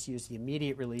to misuse the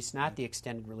immediate release, not the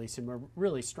extended release, and we're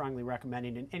really strongly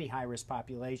recommending in any high-risk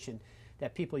population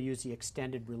that people use the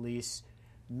extended release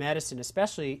medicine,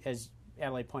 especially, as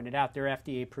Adelaide pointed out, they're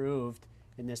FDA approved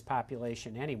in this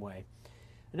population anyway.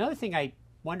 Another thing I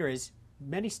wonder is,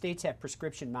 many states have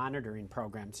prescription monitoring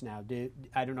programs now.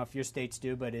 I don't know if your states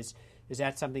do, but is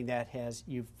that something that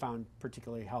you've found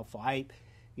particularly helpful?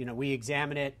 We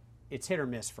examine it, it's hit or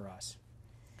miss for us.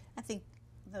 I think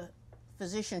the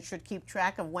physician should keep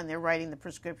track of when they're writing the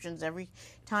prescriptions. Every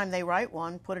time they write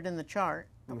one, put it in the chart.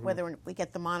 Mm-hmm. Whether we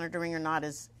get the monitoring or not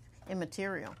is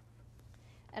immaterial.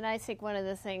 And I think one of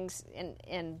the things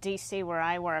in D.C. where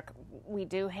I work, we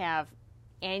do have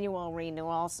annual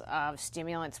renewals of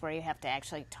stimulants where you have to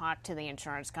actually talk to the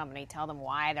insurance company, tell them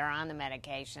why they're on the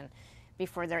medication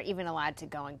before they're even allowed to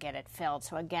go and get it filled.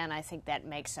 So again, I think that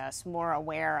makes us more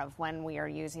aware of when we are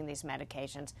using these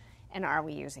medications and are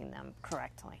we using them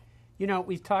correctly.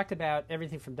 We've talked about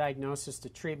everything from diagnosis to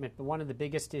treatment, but one of the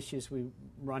biggest issues we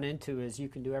run into is you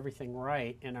can do everything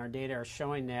right, and our data are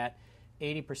showing that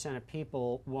 80% of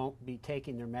people won't be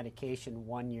taking their medication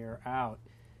 1 year out.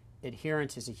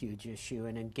 Adherence is a huge issue,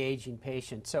 and engaging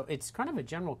patients. So it's kind of a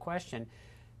general question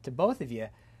to both of you.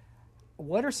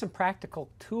 What are some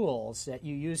practical tools that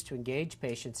you use to engage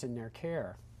patients in their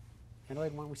care?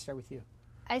 Adelaide, why don't we start with you?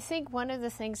 I think one of the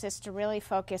things is to really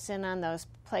focus in on those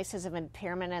places of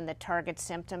impairment and the target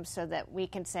symptoms so that we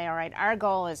can say, all right, our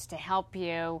goal is to help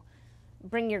you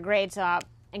bring your grades up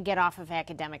and get off of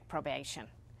academic probation.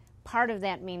 Part of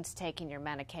that means taking your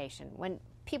medication. When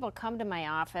people come to my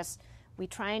office, we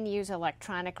try and use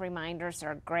electronic reminders.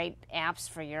 There are great apps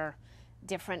for your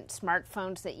different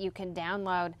smartphones that you can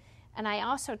download. And I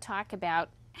also talk about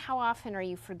how often are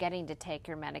you forgetting to take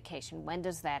your medication? When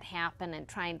does that happen? And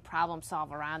try and problem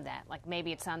solve around that. Like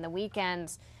maybe it's on the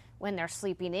weekends when they're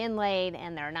sleeping in late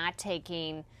and they're not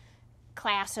taking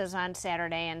classes on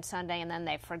Saturday and Sunday, and then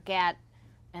they forget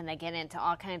and they get into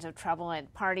all kinds of trouble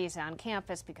at parties on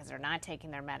campus because they're not taking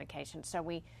their medication. So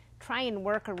we try and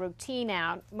work a routine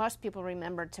out. Most people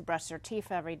remember to brush their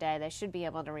teeth every day. They should be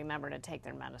able to remember to take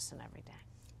their medicine every day.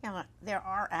 Yeah, there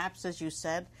are apps, as you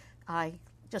said. I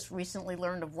just recently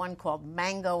learned of one called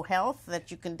Mango Health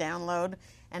that you can download,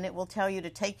 and it will tell you to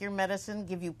take your medicine,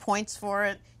 give you points for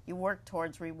it. You work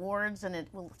towards rewards, and it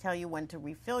will tell you when to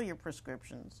refill your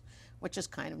prescriptions, which is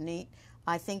kind of neat.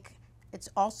 I think it's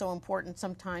also important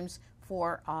sometimes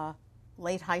for a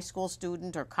late high school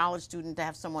student or college student to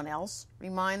have someone else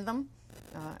remind them.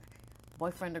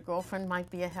 Boyfriend or girlfriend might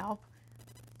be a help.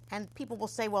 And people will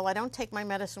say, well, I don't take my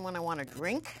medicine when I want to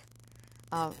drink,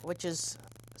 which is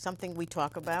something we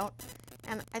talk about.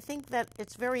 And I think that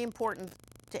it's very important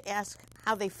to ask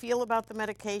how they feel about the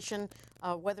medication,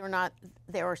 whether or not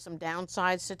there are some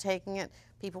downsides to taking it.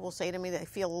 People will say to me they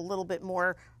feel a little bit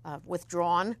more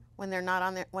withdrawn when they're not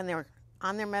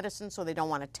on their medicine, so they don't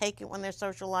want to take it when they're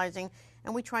socializing.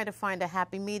 And we try to find a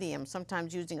happy medium,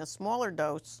 sometimes using a smaller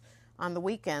dose on the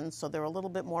weekends so they're a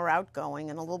little bit more outgoing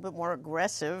and a little bit more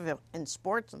aggressive in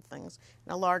sports and things,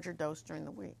 and a larger dose during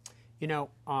the week. We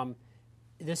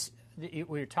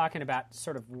were talking about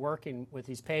sort of working with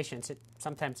these patients.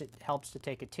 Sometimes it helps to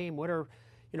take a team. What are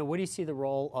what do you see the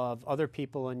role of other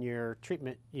people in your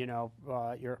treatment, your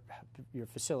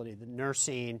facility, the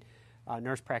nursing,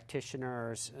 nurse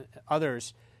practitioners,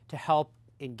 others, to help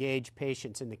engage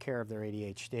patients in the care of their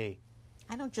ADHD?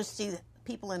 I don't just see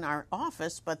people in our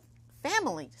office, but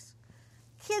families,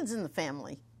 kids in the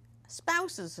family,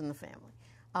 spouses in the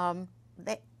family,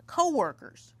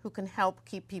 co-workers who can help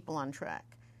keep people on track.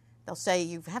 They'll say,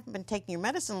 you haven't been taking your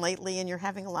medicine lately and you're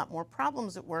having a lot more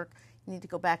problems at work. You need to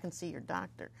go back and see your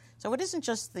doctor. So it isn't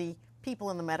just the people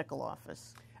in the medical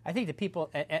office. I think the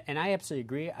people, and I absolutely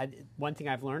agree, one thing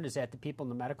I've learned is that the people in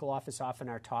the medical office often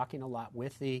are talking a lot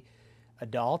with the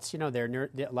adults. A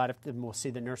lot of them will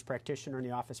see the nurse practitioner in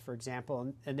the office, for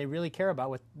example, and they really care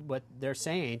about what they're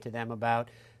saying to them about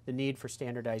the need for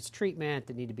standardized treatment,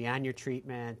 the need to be on your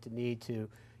treatment, the need to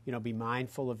be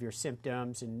mindful of your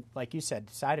symptoms, and like you said,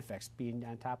 side effects, being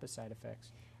on top of side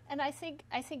effects. And I think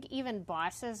even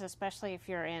bosses, especially if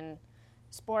you're in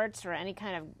sports or any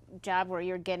kind of job where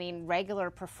you're getting regular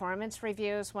performance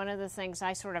reviews, one of the things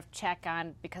I sort of check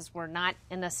on, because we're not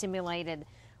in a simulated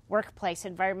workplace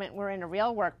environment, we're in a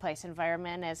real workplace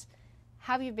environment, is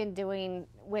how have you been doing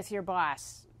with your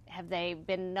boss? Have they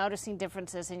been noticing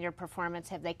differences in your performance?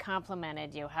 Have they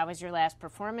complimented you? How was your last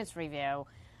performance review?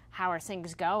 How are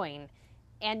things going?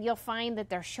 And you'll find that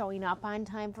they're showing up on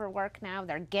time for work now.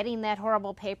 They're getting that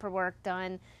horrible paperwork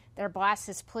done. Their boss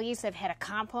is pleased. They've had a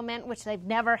compliment, which they've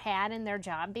never had in their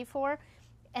job before.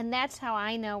 And that's how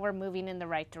I know we're moving in the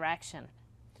right direction.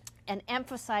 And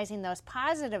emphasizing those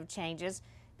positive changes,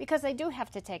 because they do have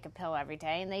to take a pill every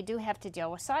day and they do have to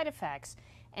deal with side effects.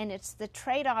 And it's the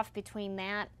trade-off between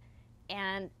that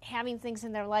and having things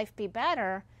in their life be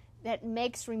better that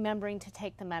makes remembering to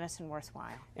take the medicine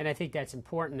worthwhile. And I think that's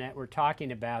important that we're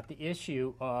talking about the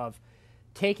issue of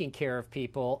taking care of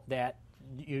people, that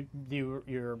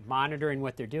you're monitoring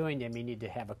what they're doing. They may need to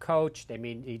have a coach. They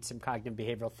may need some cognitive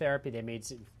behavioral therapy. They may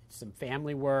need some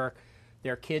family work.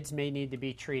 Their kids may need to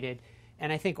be treated.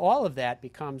 And I think all of that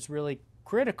becomes really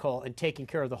critical in taking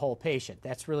care of the whole patient.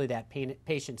 That's really that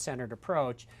patient-centered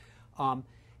approach.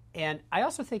 And I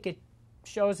also think it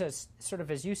shows us, sort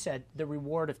of as you said, the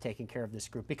reward of taking care of this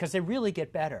group, because they really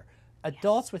get better.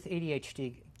 Adults with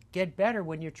ADHD get better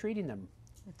when you're treating them.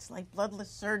 It's like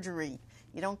bloodless surgery.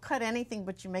 You don't cut anything,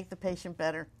 but you make the patient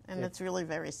better, and it's really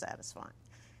very satisfying.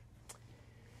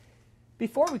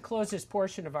 Before we close this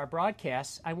portion of our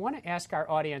broadcast, I want to ask our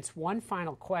audience one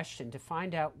final question to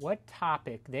find out what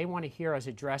topic they want to hear us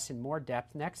address in more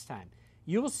depth next time.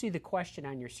 You will see the question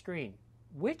on your screen.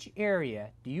 Which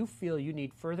area do you feel you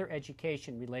need further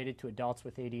education related to adults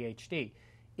with ADHD?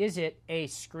 Is it A,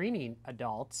 screening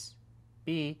adults,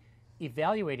 B,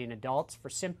 evaluating adults for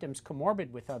symptoms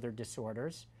comorbid with other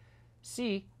disorders,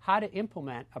 C, how to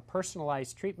implement a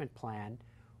personalized treatment plan,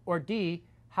 or D,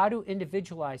 how to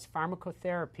individualize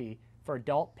pharmacotherapy for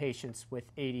adult patients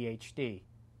with ADHD?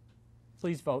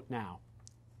 Please vote now.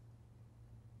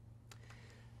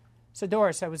 So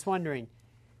Doris, I was wondering,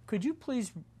 could you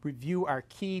please review our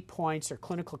key points or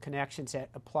clinical connections that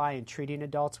apply in treating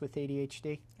adults with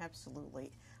ADHD?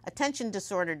 Absolutely. Attention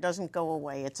disorder doesn't go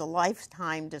away. It's a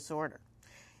lifetime disorder.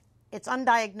 It's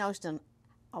undiagnosed in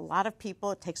a lot of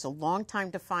people. It takes a long time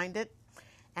to find it,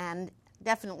 and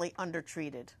definitely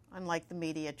undertreated, unlike the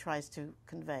media tries to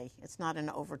convey. It's not an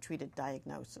overtreated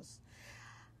diagnosis.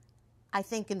 I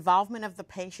think involvement of the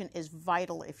patient is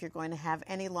vital if you're going to have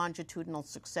any longitudinal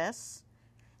success,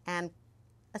 and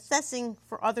assessing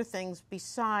for other things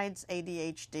besides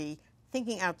ADHD,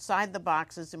 thinking outside the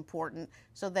box is important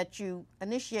so that you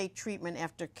initiate treatment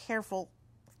after careful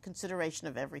consideration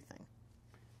of everything.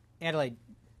 Adelaide,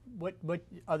 what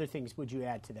other things would you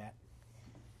add to that?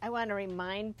 I want to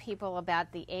remind people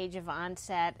about the age of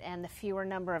onset and the fewer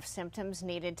number of symptoms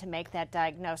needed to make that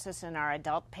diagnosis in our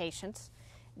adult patients,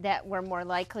 that we're more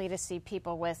likely to see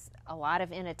people with a lot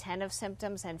of inattentive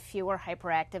symptoms and fewer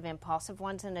hyperactive impulsive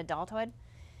ones in adulthood,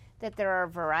 that there are a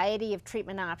variety of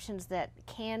treatment options that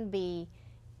can be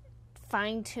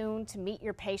fine-tuned to meet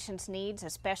your patient's needs,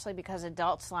 especially because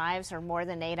adults' lives are more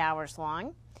than 8 hours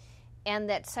long, and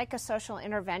that psychosocial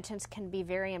interventions can be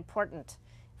very important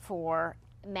for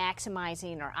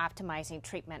maximizing or optimizing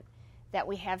treatment, that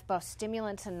we have both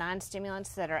stimulants and non-stimulants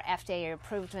that are FDA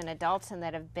approved in adults and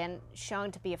that have been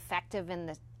shown to be effective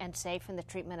and safe in the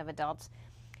treatment of adults,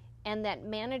 and that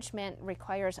management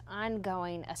requires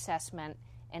ongoing assessment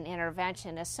and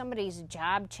intervention. As somebody's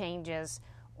job changes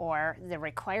or the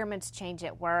requirements change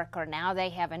at work, or now they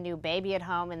have a new baby at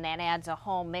home and that adds a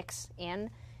whole mix in,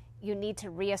 you need to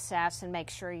reassess and make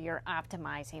sure you're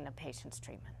optimizing a patient's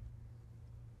treatment.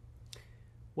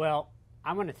 Well,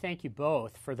 I want to thank you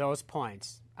both for those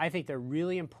points. I think they're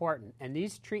really important, and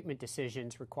these treatment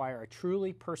decisions require a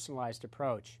truly personalized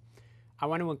approach. I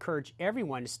want to encourage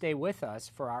everyone to stay with us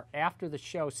for our After the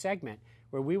Show segment,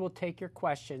 where we will take your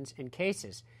questions and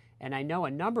cases. And I know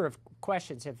a number of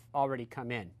questions have already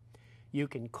come in. You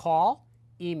can call,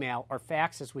 email, or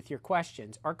fax us with your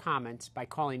questions or comments by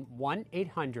calling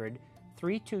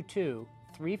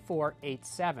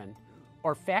 1-800-322-3487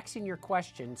 or faxing your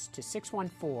questions to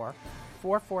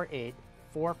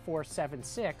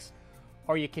 614-448-4476,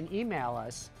 or you can email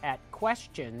us at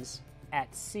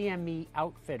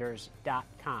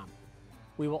questions@cmeoutfitters.com.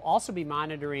 We will also be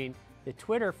monitoring the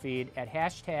Twitter feed at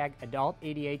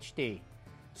 #AdultADHD,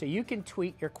 so you can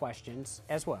tweet your questions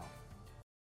as well.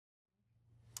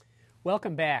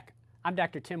 Welcome back. I'm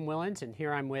Dr. Tim Willens, and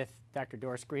here I'm with Dr.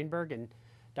 Doris Greenberg and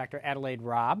Dr. Adelaide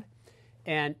Robb.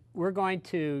 And we're going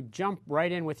to jump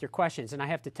right in with your questions. And I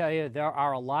have to tell you, there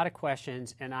are a lot of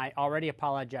questions, and I already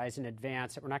apologize in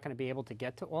advance that we're not going to be able to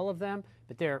get to all of them,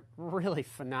 but they're really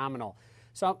phenomenal.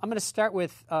 So I'm going to start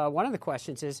with one of the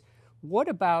questions is, what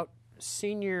about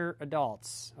senior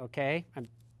adults? Okay, I'm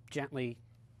gently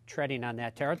treading on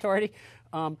that territory.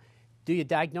 Do you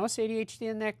diagnose ADHD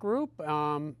in that group?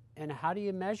 And how do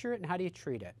you measure it and how do you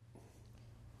treat it?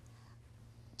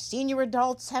 Senior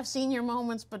adults have senior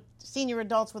moments, but senior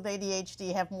adults with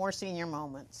ADHD have more senior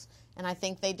moments. And I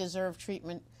think they deserve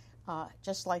treatment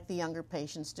just like the younger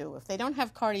patients do. If they don't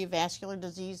have cardiovascular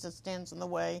disease that stands in the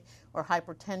way, or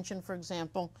hypertension, for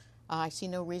example, I see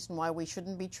no reason why we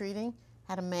shouldn't be treating.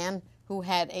 Had a man who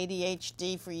had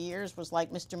ADHD for years, was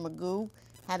like Mr. Magoo,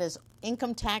 had his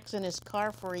income tax in his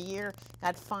car for a year,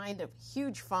 got fined a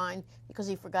huge fine because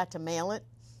he forgot to mail it.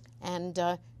 And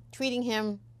treating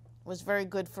him was very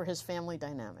good for his family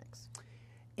dynamics.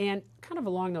 And kind of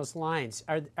along those lines,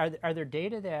 are there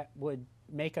data that would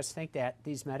make us think that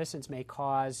these medicines may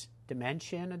cause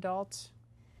dementia in adults?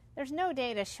 There's no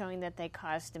data showing that they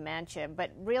cause dementia,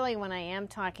 but really when I am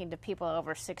talking to people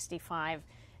over 65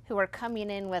 who are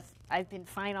coming in with, I've been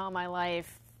fine all my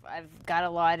life, I've got a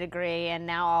law degree, and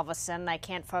now all of a sudden I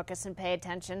can't focus and pay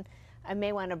attention, I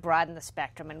may want to broaden the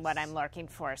spectrum in what I'm looking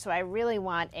for. So I really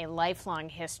want a lifelong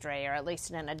history, or at least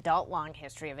an adult long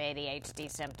history of ADHD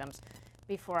symptoms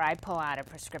before I pull out a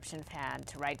prescription pad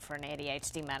to write for an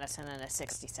ADHD medicine in a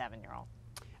 67-year-old.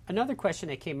 Another question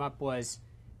that came up was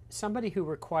somebody who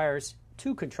requires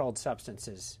 2 controlled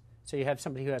substances. So you have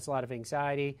somebody who has a lot of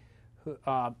anxiety, who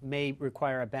may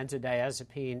require a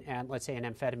benzodiazepine and, let's say, an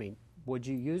amphetamine. Would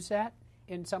you use that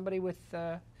in somebody with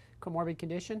comorbid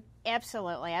condition?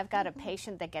 Absolutely. I've got a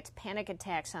patient that gets panic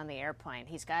attacks on the airplane.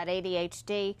 He's got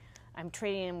ADHD. I'm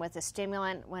treating him with a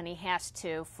stimulant when he has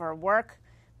to, for work,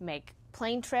 make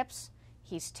plane trips.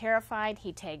 He's terrified.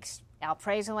 He takes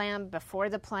alprazolam before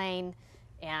the plane,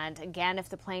 and again, if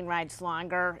the plane rides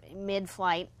longer,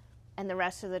 mid-flight, and the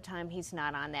rest of the time he's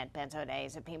not on that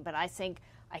benzodiazepine. But I think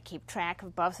I keep track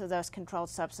of both of those controlled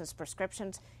substance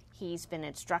prescriptions. He's been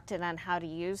instructed on how to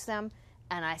use them,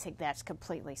 and I think that's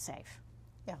completely safe.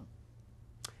 Yeah.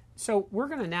 So we're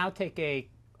going to now take a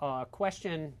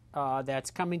question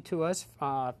that's coming to us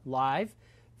live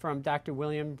from Dr.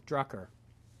 William Drucker.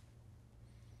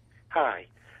 Hi.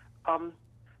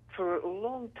 For a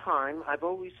long time, I've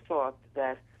always thought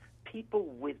that people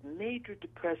with major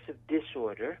depressive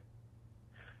disorder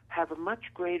have a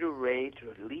much greater rate,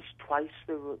 or at least twice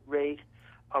the rate,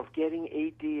 of getting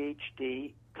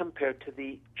ADHD compared to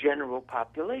the general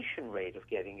population rate of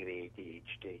getting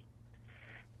ADHD.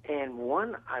 And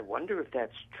one, I wonder if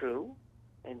that's true.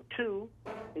 And two,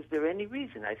 is there any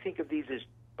reason? I think of these as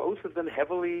both of them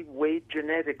heavily weighed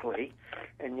genetically,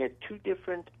 and yet 2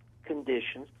 different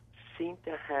conditions seem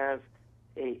to have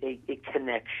a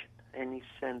connection. Any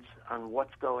sense on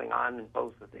what's going on in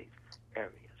both of these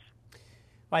areas?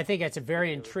 Well, I think that's a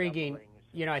very intriguing,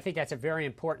 I think that's a very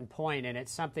important point, and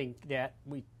it's something that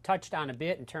we touched on a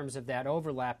bit in terms of that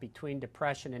overlap between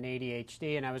depression and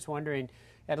ADHD. And I was wondering,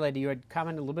 Adelaide, you had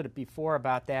commented a little bit before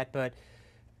about that, but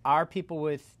are people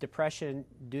with depression,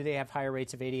 do they have higher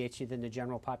rates of ADHD than the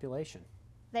general population?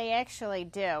 They actually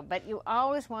do, but you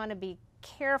always want to be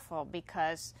careful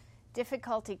because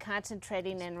difficulty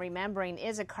concentrating and remembering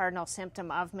is a cardinal symptom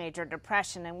of major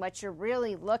depression. And what you're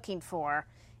really looking for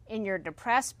in your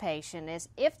depressed patient is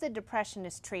if the depression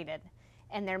is treated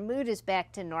and their mood is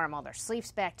back to normal, their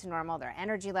sleep's back to normal, their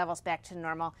energy level's back to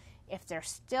normal, if they're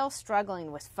still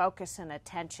struggling with focus and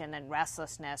attention and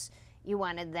restlessness, you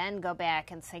want to then go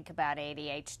back and think about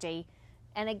ADHD.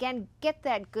 And again, get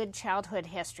that good childhood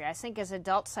history. I think as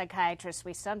adult psychiatrists,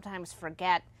 we sometimes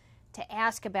forget to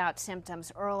ask about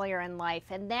symptoms earlier in life,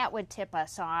 and that would tip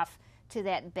us off to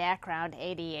that background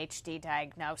ADHD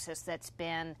diagnosis that's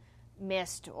been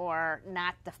missed or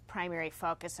not the primary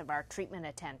focus of our treatment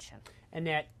attention. And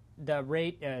that the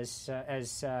rate, as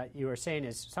you were saying,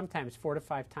 is sometimes 4 to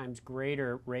 5 times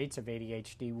greater rates of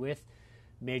ADHD with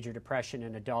major depression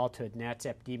in adulthood, and that's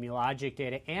epidemiologic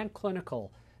data and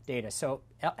clinical data. So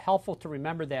helpful to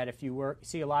remember that if you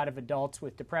see a lot of adults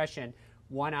with depression,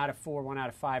 1 out of 4, 1 out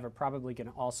of 5 are probably going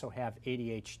to also have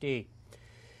ADHD.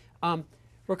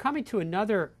 We're coming to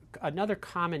another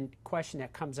common question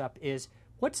that comes up is,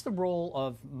 what's the role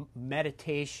of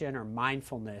meditation or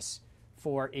mindfulness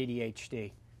for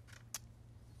ADHD?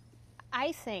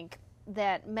 I think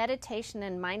that meditation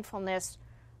and mindfulness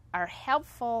are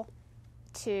helpful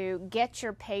to get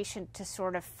your patient to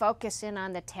sort of focus in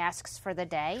on the tasks for the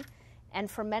day. And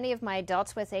for many of my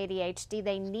adults with ADHD,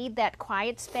 they need that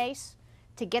quiet space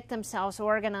to get themselves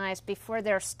organized before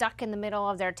they're stuck in the middle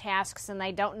of their tasks and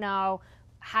they don't know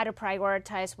how to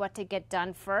prioritize what to get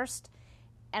done first.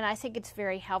 And I think it's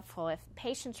very helpful. If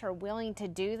patients are willing to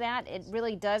do that, it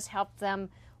really does help them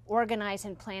organize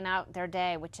and plan out their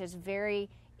day, which is very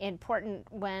important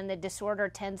when the disorder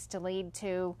tends to lead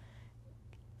to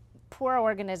poor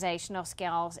organizational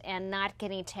skills and not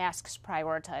getting tasks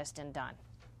prioritized and done.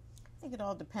 I think it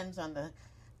all depends on the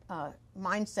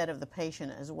mindset of the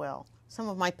patient as well. Some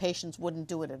of my patients wouldn't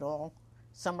do it at all.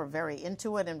 Some are very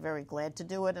into it and very glad to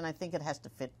do it, and I think it has to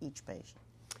fit each patient.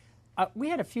 We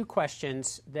had a few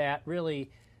questions that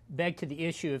really beg to the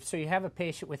issue of, so you have a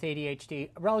patient with ADHD,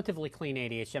 relatively clean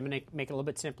ADHD. I'm going to make it a little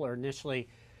bit simpler initially.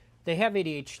 They have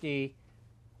ADHD.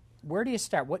 Where do you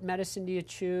start? What medicine do you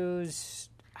choose?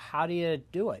 How do you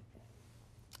do it?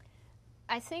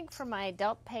 I think for my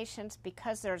adult patients,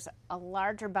 because there's a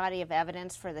larger body of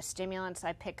evidence for the stimulants,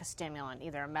 I pick a stimulant,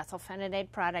 either a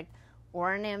methylphenidate product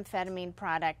or an amphetamine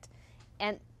product.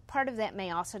 And part of that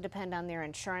may also depend on their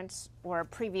insurance or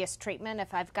previous treatment.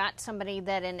 If I've got somebody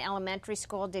that in elementary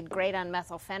school did great on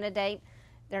methylphenidate,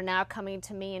 they're now coming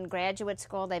to me in graduate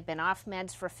school, they've been off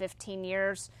meds for 15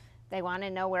 years, they want to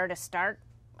know where to start.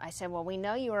 I said, well, we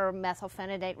know you're a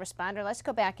methylphenidate responder. Let's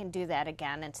go back and do that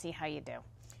again and see how you do.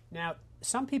 Now,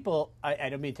 some people, I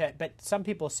don't mean to, but some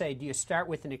people say, do you start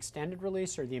with an extended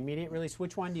release or the immediate release?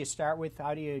 Which one do you start with?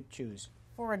 How do you choose?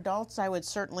 For adults, I would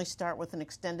certainly start with an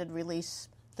extended release.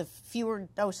 The fewer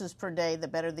doses per day, the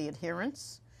better the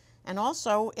adherence. And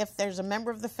also, if there's a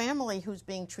member of the family who's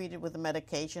being treated with a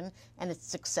medication and it's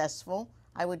successful,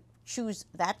 I would choose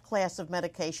that class of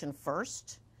medication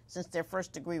first, since they're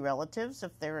first-degree relatives,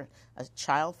 if they're a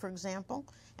child, for example.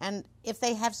 And if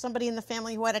they have somebody in the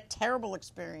family who had a terrible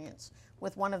experience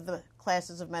with one of the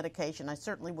classes of medication, I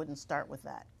certainly wouldn't start with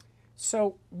that.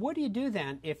 So what do you do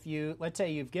then if you, let's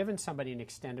say you've given somebody an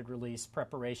extended release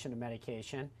preparation of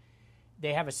medication,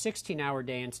 they have a 16-hour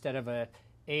day instead of a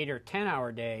 8 or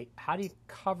 10-hour day. How do you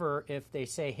cover if they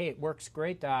say, hey, it works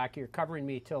great, doc, you're covering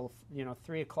me till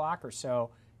 3 o'clock or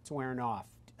so, it's wearing off.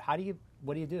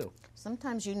 What do you do?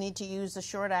 Sometimes you need to use a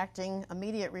short-acting,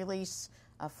 immediate release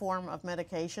form of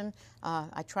medication.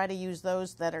 I try to use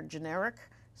those that are generic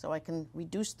so I can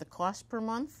reduce the cost per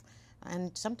month.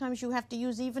 And sometimes you have to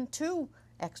use even 2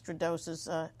 extra doses,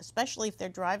 especially if they're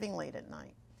driving late at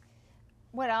night.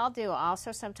 What I'll do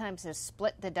also sometimes is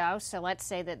split the dose. So let's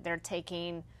say that they're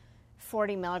taking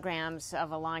 40 milligrams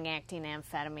of a long-acting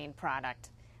amphetamine product.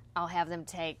 I'll have them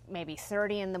take maybe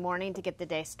 30 in the morning to get the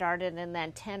day started, and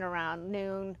then 10 around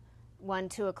noon, 1,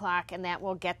 2 o'clock, and that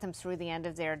will get them through the end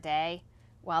of their day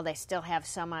while they still have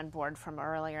some on board from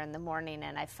earlier in the morning.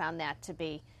 And I found that to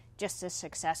be just as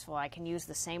successful. I can use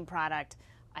the same product.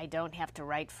 I don't have to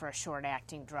write for a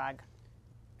short-acting drug.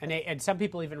 And some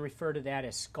people even refer to that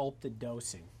as sculpted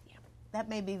dosing. Yeah. That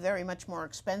may be very much more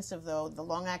expensive, though. The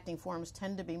long-acting forms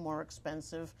tend to be more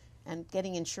expensive, and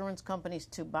getting insurance companies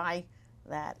to buy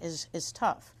that is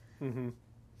tough. Mm-hmm.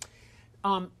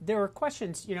 There were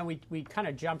questions, we kind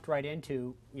of jumped right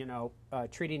into,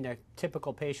 treating the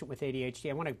typical patient with ADHD.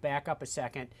 I want to back up a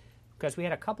second because we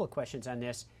had a couple of questions on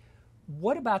this.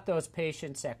 What about those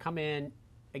patients that come in,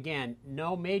 again,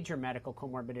 no major medical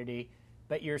comorbidity,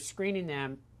 but you're screening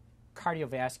them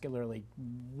cardiovascularly?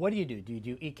 What do you do? Do you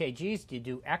do EKGs? Do you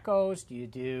do echoes? Do you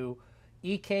do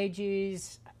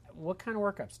EKGs? What kind of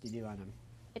workups do you do on them?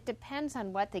 It depends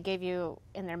on what they gave you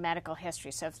in their medical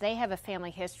history. So if they have a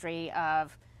family history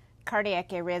of cardiac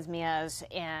arrhythmias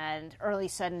and early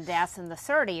sudden death in the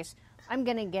 30s, I'm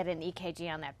going to get an EKG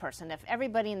on that person. If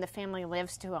everybody in the family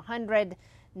lives to 100,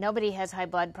 nobody has high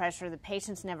blood pressure, the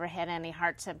patient's never had any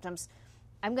heart symptoms,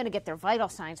 I'm going to get their vital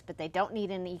signs, but they don't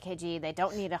need an EKG, they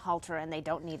don't need a Holter, and they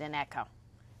don't need an echo.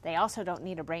 They also don't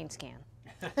need a brain scan.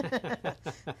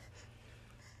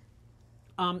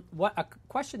 What a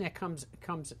question that comes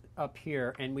up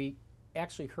here, and we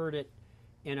actually heard it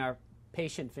in our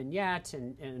patient vignettes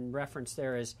and reference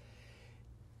there is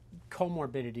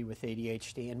comorbidity with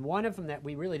ADHD. And one of them that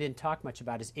we really didn't talk much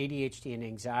about is ADHD and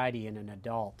anxiety in an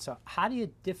adult. So how do you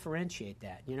differentiate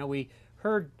that? You know, we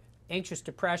heard anxious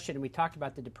depression and we talked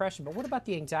about the depression, but what about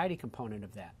the anxiety component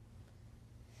of that?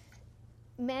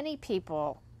 Many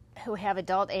people who have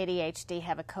adult ADHD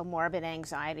have a comorbid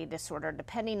anxiety disorder.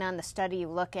 Depending on the study you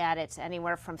look at, it's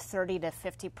anywhere from 30 to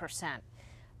 50%.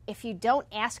 If you don't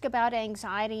ask about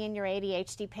anxiety in your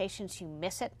ADHD patients, you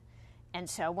miss it. And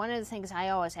so one of the things I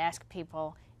always ask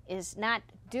people is not,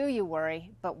 do you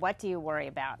worry, but what do you worry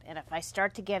about? And if I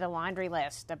start to get a laundry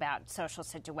list about social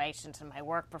situations and my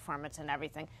work performance and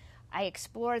everything, I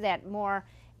explore that more.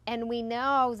 And we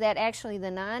know that actually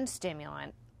the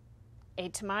non-stimulant,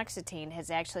 atomoxetine,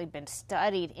 has actually been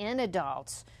studied in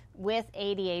adults with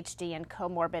ADHD and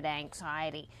comorbid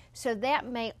anxiety. So that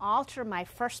may alter my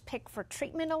first pick for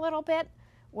treatment a little bit,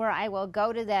 where I will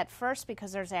go to that first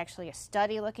because there's actually a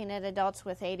study looking at adults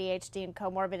with ADHD and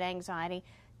comorbid anxiety.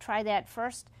 Try that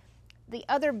first. The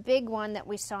other big one that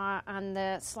we saw on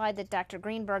the slide that Dr.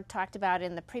 Greenberg talked about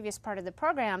in the previous part of the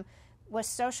program was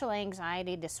social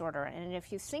anxiety disorder. And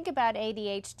if you think about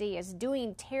ADHD as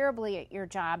doing terribly at your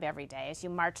job every day as you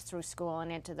march through school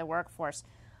and into the workforce,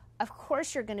 of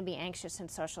course you're going to be anxious in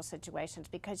social situations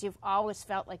because you've always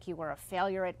felt like you were a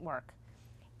failure at work.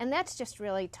 And that's just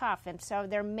really tough. And so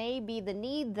there may be the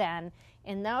need then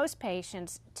in those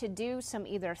patients to do some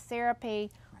either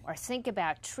therapy or think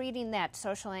about treating that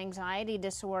social anxiety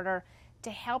disorder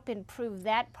to help improve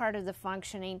that part of the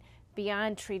functioning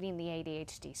beyond treating the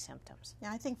ADHD symptoms.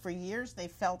 Yeah, I think for years they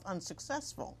felt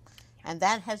unsuccessful, and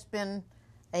that has been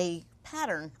a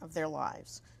pattern of their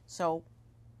lives. So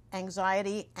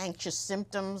anxiety, anxious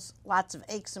symptoms, lots of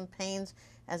aches and pains,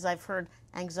 as I've heard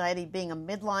anxiety being a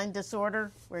midline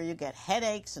disorder where you get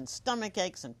headaches and stomach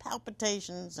aches and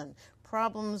palpitations and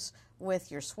problems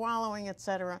with your swallowing,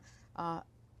 etc.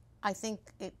 I think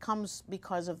it comes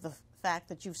because of the fact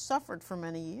that you've suffered for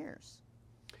many years.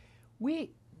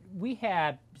 We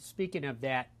had, speaking of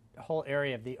that whole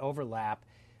area of the overlap,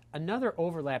 another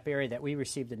overlap area that we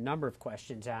received a number of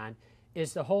questions on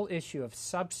is the whole issue of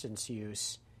substance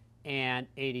use and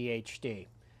ADHD.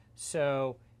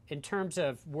 So in terms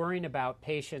of worrying about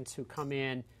patients who come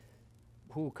in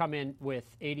with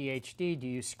ADHD, do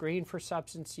you screen for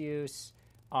substance use?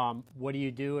 What do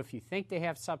you do if you think they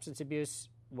have substance abuse?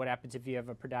 What happens if you have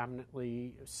a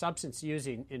predominantly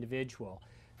substance-using individual?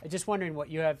 I'm just wondering what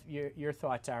you have your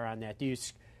thoughts are on that.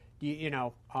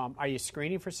 Are you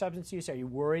screening for substance use? Are you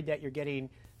worried that you're getting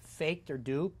faked or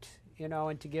duped,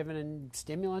 into giving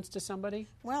stimulants to somebody?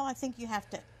 Well, I think you have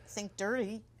to think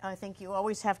dirty. I think you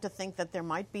always have to think that there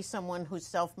might be someone who's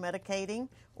self-medicating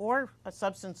or a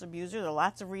substance abuser. There are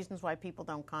lots of reasons why people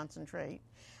don't concentrate.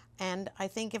 And I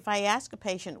think if I ask a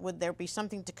patient, would there be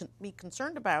something to be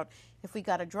concerned about if we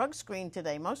got a drug screen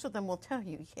today, most of them will tell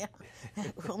you, yeah,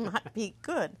 it will not be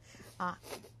good.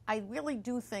 I really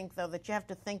do think, though, that you have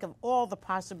to think of all the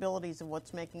possibilities of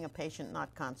what's making a patient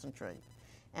not concentrate.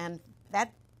 And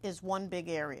that is one big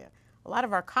area. A lot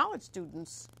of our college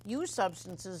students use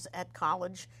substances at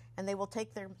college, and they will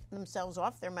take themselves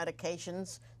off their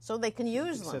medications so they can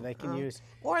use them. So they can use.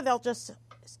 Or they'll just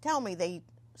tell me they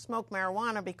smoke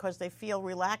marijuana because they feel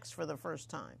relaxed for the first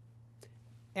time.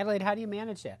 Adelaide, how do you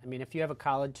manage that? I mean, if you have a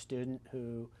college student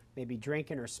who may be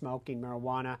drinking or smoking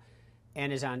marijuana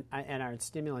and is on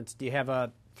stimulants, do you have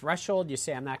a threshold? You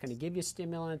say, I'm not going to give you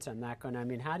stimulants. I'm not going to. I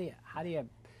mean, how do you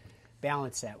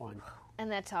balance that one? And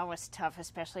that's always tough,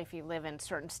 especially if you live in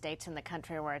certain states in the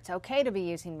country where it's okay to be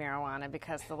using marijuana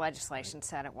because the legislation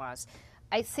said it was.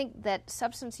 I think that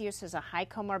substance use is a high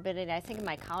comorbidity. I think in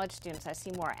my college students, I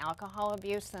see more alcohol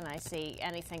abuse than I see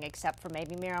anything except for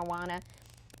maybe marijuana.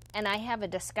 And I have a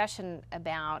discussion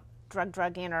about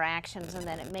drug-drug interactions and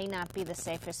that it may not be the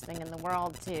safest thing in the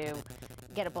world to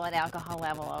get a blood alcohol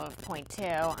level of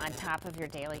 0.2 on top of your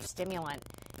daily stimulant.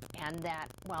 And that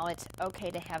while it's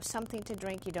okay to have something to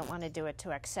drink, you don't want to do it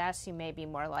to excess. You may be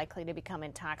more likely to become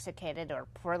intoxicated or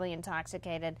poorly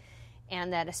intoxicated.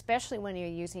 And that especially when you're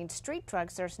using street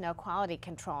drugs, there's no quality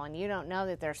control, and you don't know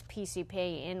that there's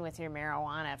PCP in with your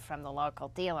marijuana from the local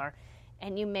dealer,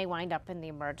 and you may wind up in the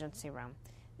emergency room.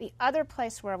 The other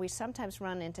place where we sometimes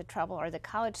run into trouble are the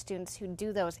college students who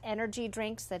do those energy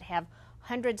drinks that have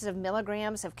hundreds of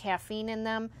milligrams of caffeine in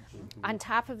them on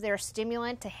top of their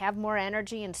stimulant to have more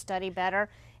energy and study better.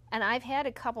 And I've had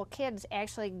a couple kids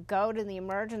actually go to the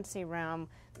emergency room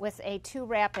with a too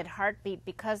rapid heartbeat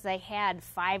because they had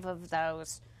 5 of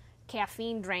those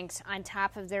caffeine drinks on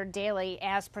top of their daily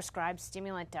as prescribed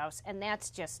stimulant dose, and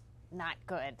that's just not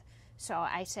good. So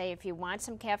I say if you want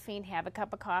some caffeine, have a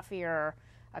cup of coffee or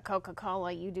a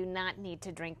Coca-Cola. You do not need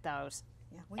to drink those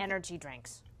energy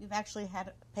drinks. You've actually had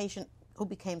a patient who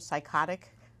became psychotic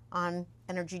on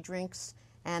energy drinks,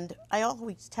 and I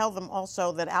always tell them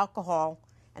also that alcohol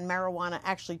and marijuana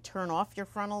actually turn off your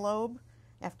frontal lobe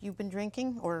after you've been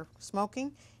drinking or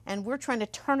smoking, and we're trying to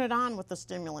turn it on with the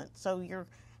stimulant, so you're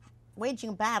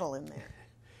waging a battle in there.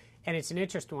 And it's an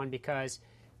interesting one because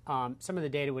some of the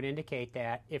data would indicate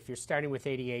that if you're starting with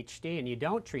ADHD and you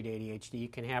don't treat ADHD, you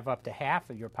can have up to half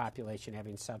of your population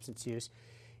having substance use.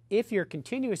 If you're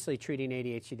continuously treating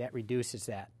ADHD, that reduces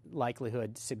that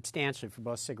likelihood substantially for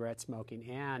both cigarette smoking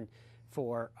and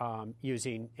for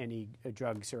using any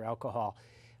drugs or alcohol.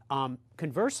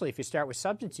 Conversely, if you start with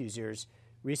substance users,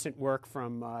 recent work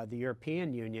from the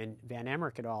European Union, Van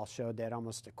Emmerich et al. Showed that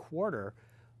almost a quarter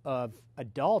of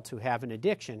adults who have an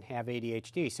addiction have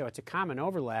ADHD. So it's a common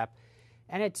overlap,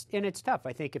 and it's tough.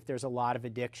 I think if there's a lot of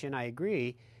addiction, I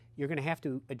agree, you're going to have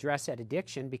to address that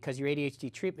addiction because your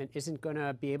ADHD treatment isn't going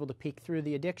to be able to peek through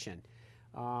the addiction.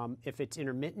 If it's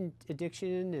intermittent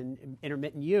addiction and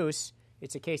intermittent use,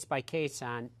 it's a case-by-case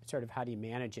on sort of how do you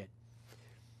manage it.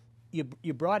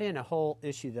 You brought in a whole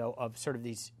issue, though, of sort of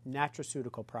these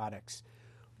nutraceutical products.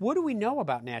 What do we know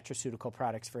about nutraceutical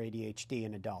products for ADHD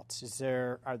in adults?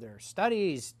 Are there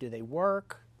studies? Do they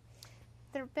work?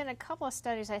 There have been a couple of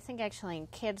studies, I think actually in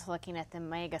kids, looking at the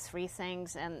omega-3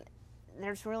 things, and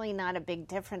there's really not a big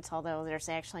difference, although there's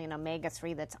actually an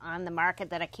omega-3 that's on the market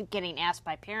that I keep getting asked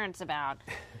by parents about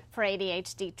for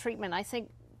ADHD treatment. I think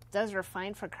those are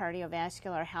fine for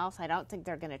cardiovascular health. I don't think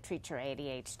they're going to treat your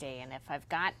ADHD. And if I've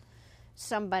got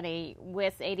somebody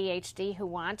with ADHD who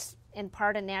wants, in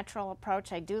part, a natural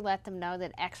approach, I do let them know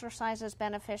that exercise is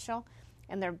beneficial.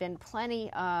 And there have been plenty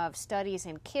of studies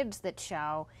in kids that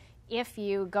show if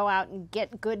you go out and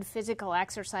get good physical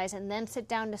exercise and then sit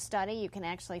down to study, you can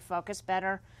actually focus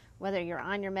better whether you're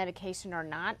on your medication or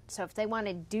not. So if they want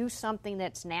to do something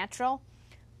that's natural,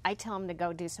 I tell them to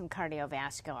go do some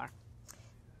cardiovascular.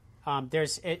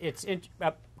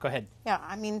 Go ahead. Yeah,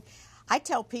 I mean, I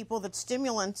tell people that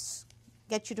stimulants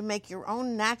get you to make your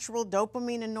own natural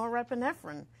dopamine and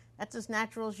norepinephrine. That's as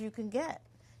natural as you can get.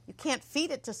 You can't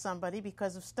feed it to somebody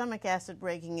because of stomach acid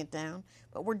breaking it down,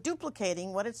 but we're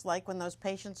duplicating what it's like when those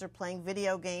patients are playing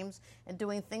video games and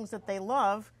doing things that they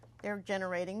love. They're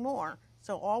generating more.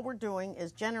 So all we're doing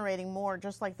is generating more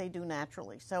just like they do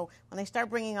naturally. So when they start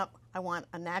bringing up, I want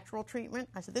a natural treatment,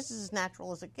 I said, this is as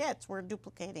natural as it gets. We're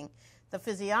duplicating the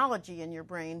physiology in your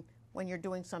brain when you're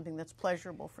doing something that's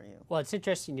pleasurable for you. Well, it's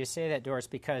interesting you say that, Doris,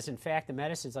 because in fact the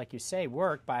medicines, like you say,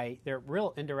 work by their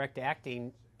real indirect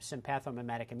acting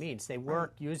sympathomimetic amines. They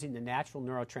work using the natural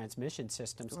neurotransmission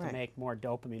systems to make more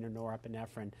dopamine or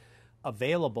norepinephrine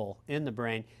available in the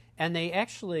brain. And they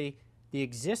actually, the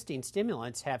existing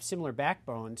stimulants have similar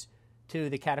backbones to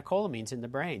the catecholamines in the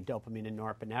brain, dopamine and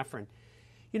norepinephrine.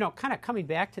 You know, kind of coming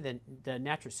back to the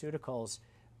nutraceuticals,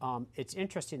 it's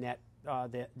interesting that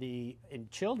in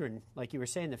children, like you were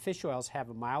saying, the fish oils have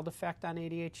a mild effect on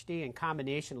ADHD, in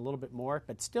combination a little bit more,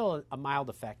 but still a mild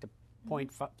effect, a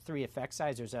 0.3 effect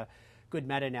size. There's a good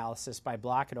meta-analysis by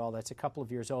Block et al. That's a couple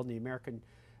of years old in the American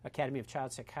Academy of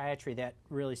Child Psychiatry that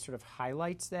really sort of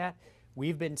highlights that.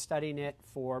 We've been studying it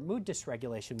for mood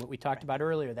dysregulation, what we talked about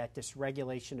earlier, that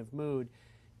dysregulation of mood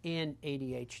in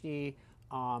ADHD.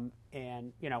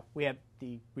 And, you know,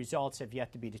 the results have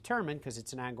yet to be determined because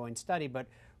it's an ongoing study, but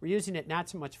we're using it not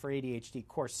so much for ADHD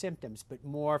core symptoms, but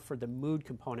more for the mood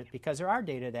component, because there are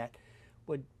data that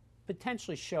would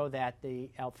potentially show that the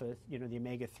alpha, the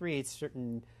omega-3s,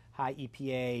 certain high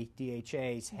EPA,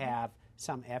 DHAs have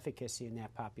some efficacy in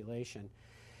that population.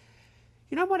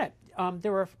 You know what?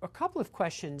 There were a couple of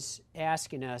questions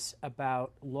asking us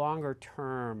about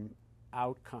longer-term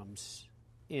outcomes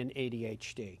in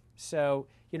ADHD. So,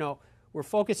 we're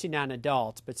focusing on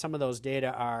adults, but some of those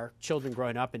data are children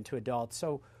growing up into adults.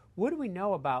 So what do we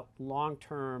know about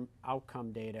long-term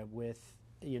outcome data with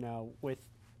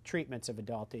treatments of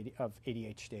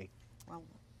ADHD? Well,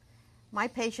 my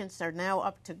patients are now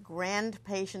up to grand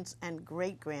patients and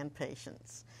great-grand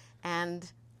patients. And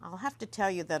I'll have to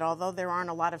tell you that although there aren't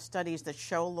a lot of studies that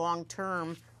show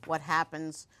long-term what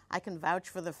happens, I can vouch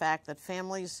for the fact that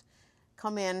families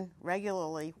come in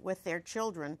regularly with their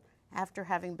children after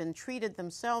having been treated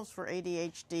themselves for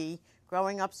ADHD,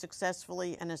 growing up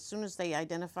successfully, and as soon as they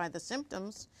identify the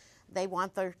symptoms, they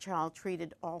want their child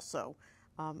treated also.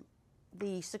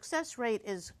 The success rate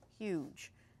is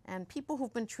huge, and people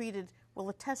who've been treated will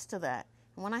attest to that.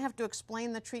 And when I have to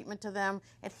explain the treatment to them,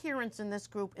 adherence in this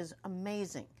group is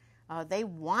amazing. They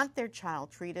want their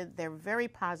child treated. They're very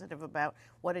positive about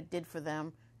what it did for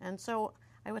them. And so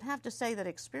I would have to say that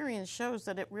experience shows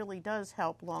that it really does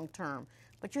help long term.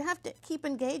 But you have to keep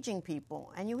engaging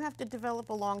people, and you have to develop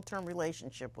a long-term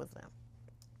relationship with them.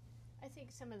 I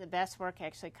think some of the best work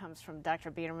actually comes from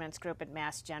Dr. Biederman's group at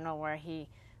Mass General, where he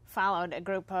followed a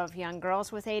group of young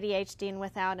girls with ADHD and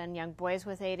without, and young boys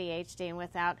with ADHD and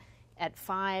without at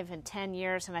 5 and 10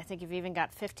 years, and I think you've even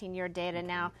got 15-year data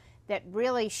now that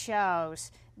really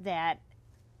shows that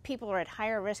people are at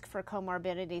higher risk for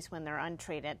comorbidities when they're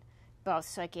untreated, both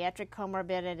psychiatric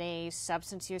comorbidities,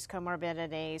 substance use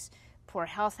comorbidities, poor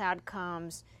health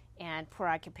outcomes, and poor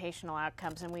occupational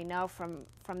outcomes. And we know from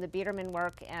the Biederman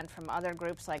work and from other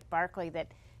groups like Barkley that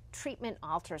treatment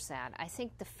alters that. I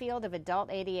think the field of adult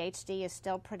ADHD is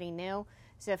still pretty new.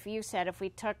 So if you said if we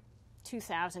took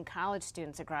 2,000 college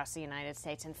students across the United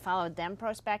States and followed them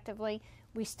prospectively,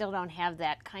 we still don't have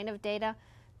that kind of data.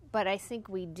 But I think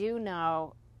we do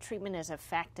know treatment is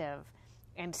effective,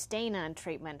 and staying on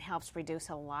treatment helps reduce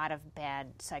a lot of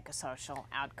bad psychosocial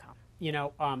outcome. You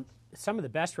know, some of the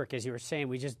best work, as you were saying,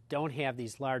 we just don't have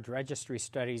these large registry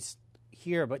studies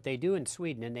here, but they do in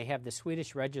Sweden, and they have the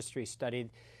Swedish registry study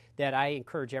that I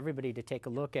encourage everybody to take a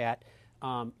look at.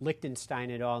 Lichtenstein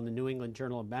et al. In the New England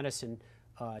Journal of Medicine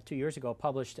 2 years ago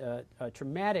published a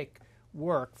dramatic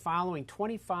work following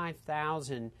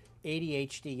 25,000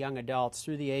 ADHD young adults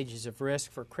through the ages of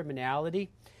risk for criminality,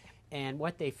 and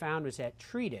what they found was that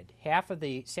treated, half of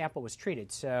the sample was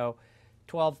treated, so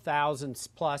 12,000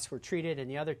 plus were treated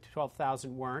and the other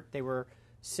 12,000 weren't. They were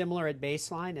similar at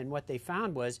baseline, and what they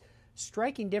found was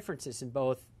striking differences in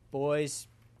both boys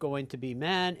going to be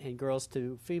men and girls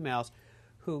to females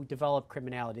who developed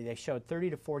criminality. They showed 30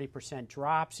 to 40%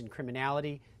 drops in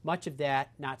criminality. Much of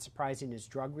that, not surprising, is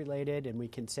drug-related, and we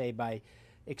can say by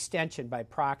extension, by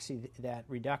proxy, that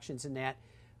reductions in that.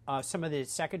 Some of the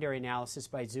secondary analysis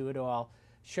by Zhu et al.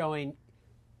 Showing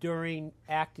during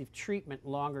active treatment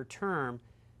longer term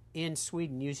in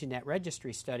Sweden using that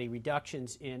registry study,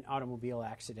 reductions in automobile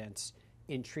accidents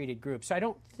in treated groups. So I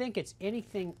don't think it's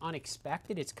anything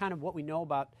unexpected. It's kind of what we know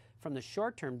about from the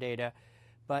short-term data,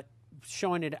 but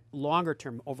showing it longer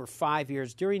term, over 5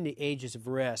 years, during the ages of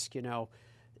risk, you know,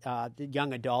 the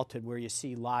young adulthood where you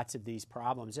see lots of these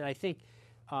problems. And I think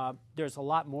there's a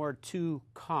lot more to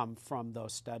come from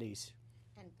those studies.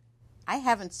 I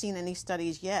haven't seen any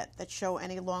studies yet that show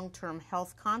any long-term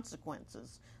health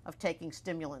consequences of taking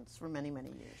stimulants for many, many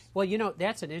years. Well, you know,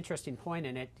 that's an interesting point,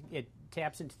 and it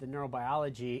taps into the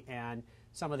neurobiology and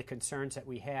some of the concerns that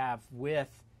we have with,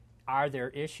 are there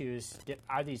issues,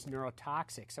 are these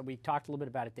neurotoxic? So we talked a little bit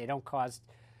about it. They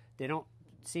don't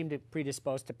seem to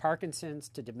predispose to Parkinson's,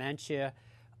 to dementia.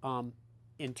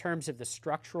 In terms of the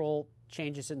structural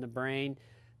changes in the brain,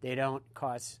 they don't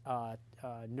cause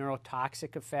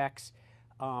neurotoxic effects.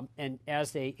 And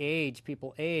as they age,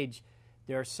 people age,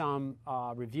 there are some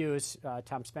reviews.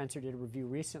 Tom Spencer did a review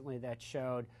recently that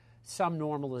showed some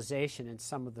normalization in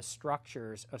some of the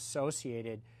structures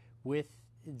associated with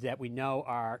that we know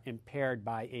are impaired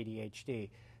by ADHD.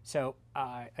 So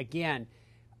again,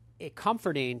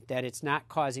 comforting that it's not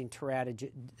causing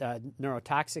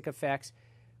neurotoxic effects.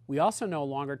 We also know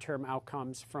longer-term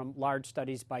outcomes from large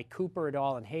studies by Cooper et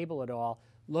al. And Habel et al.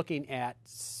 Looking at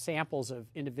samples of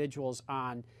individuals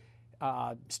on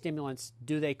stimulants.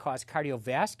 Do they cause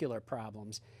cardiovascular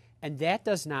problems? And that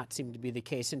does not seem to be the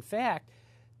case. In fact,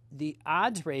 the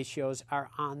odds ratios are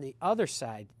on the other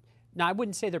side. Now, I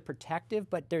wouldn't say they're protective,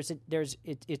 but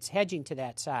it's hedging to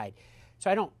that side.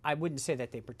 So I wouldn't say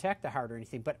that they protect the heart or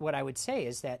anything. But what I would say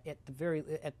is that at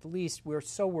the least, we're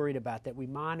so worried about that we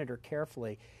monitor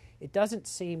carefully. It doesn't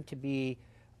seem to be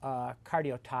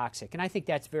cardiotoxic, and I think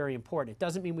that's very important. It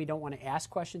doesn't mean we don't want to ask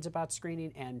questions about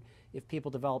screening and if people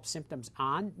develop symptoms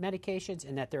on medications,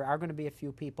 and that there are going to be a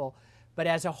few people. But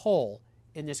as a whole,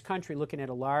 in this country, looking at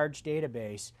a large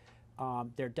database,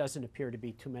 there doesn't appear to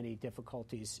be too many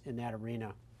difficulties in that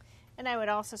arena. And I would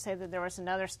also say that there was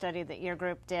another study that your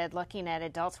group did looking at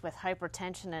adults with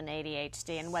hypertension and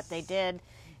ADHD, and what they did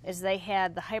is they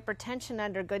had the hypertension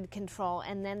under good control,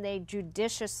 and then they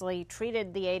judiciously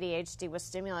treated the ADHD with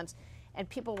stimulants, and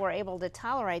people were able to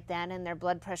tolerate that, and their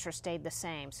blood pressure stayed the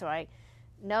same. So I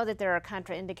know that there are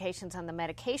contraindications on the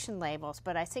medication labels,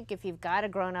 but I think if you've got a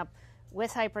grown-up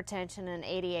with hypertension and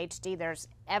ADHD, there's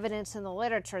evidence in the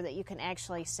literature that you can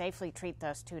actually safely treat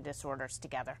those two disorders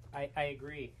together. I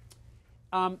agree.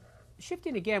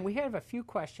 Shifting again, we have a few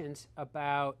questions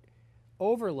about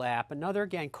overlap. Another,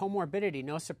 again, comorbidity,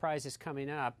 no surprises coming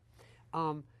up.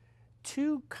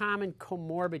 Two common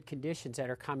comorbid conditions that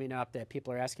are coming up that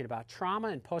people are asking about: trauma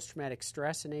and post-traumatic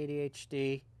stress in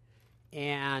ADHD,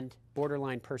 and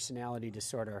borderline personality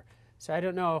disorder. So I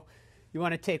don't know, You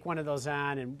want to take one of those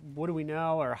on, and what do we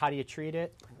know, or how do you treat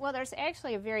it? Well, there's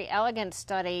actually a very elegant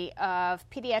study of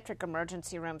pediatric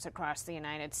emergency rooms across the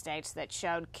United States that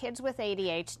showed kids with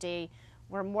ADHD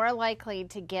were more likely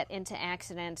to get into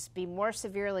accidents, be more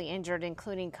severely injured,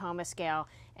 including coma scale,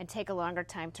 and take a longer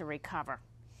time to recover.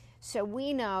 So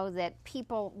we know that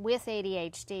people with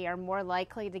ADHD are more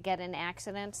likely to get in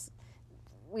accidents.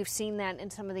 We've seen that in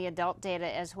some of the adult data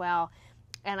as well.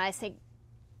 And I think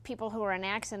people who are in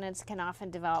accidents can often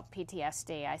develop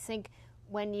PTSD. I think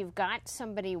when you've got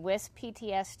somebody with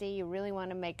PTSD, you really want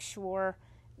to make sure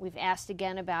we've asked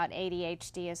again about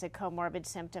ADHD as a comorbid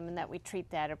symptom and that we treat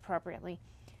that appropriately.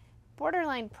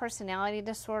 Borderline personality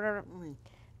disorder,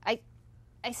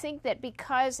 I think that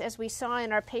because, as we saw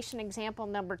in our patient example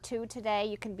number 2 today,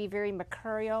 you can be very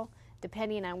mercurial.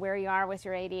 Depending on where you are with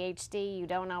your ADHD, you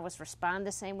don't always respond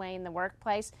the same way in the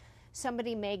workplace.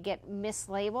 Somebody may get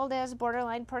mislabeled as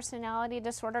borderline personality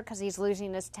disorder because he's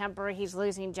losing his temper, he's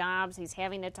losing jobs, he's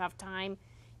having a tough time.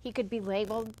 He could be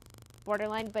labeled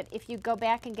borderline, but if you go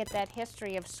back and get that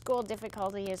history of school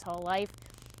difficulty his whole life,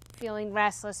 feeling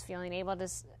restless, feeling able to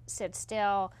sit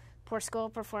still, poor school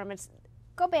performance,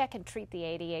 go back and treat the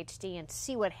ADHD and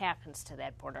see what happens to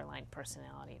that borderline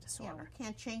personality disorder. Yeah, we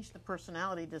can't change the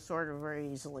personality disorder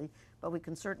very easily, but we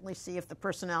can certainly see if the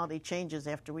personality changes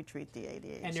after we treat the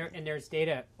ADHD. And there's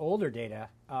data, older data,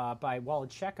 by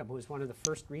Walid Sheckham, who was one of the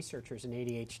first researchers in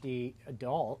ADHD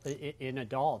in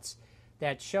adults,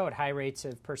 that showed high rates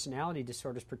of personality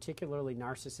disorders, particularly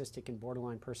narcissistic and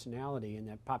borderline personality in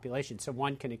that population. So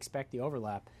one can expect the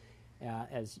overlap.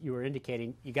 As you were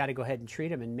indicating, you got to go ahead and treat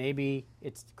them, and maybe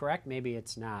it's correct, maybe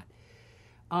it's not.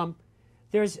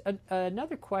 There's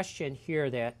another question here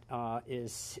that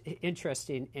is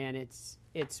interesting, and it's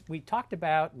we talked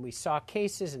about and we saw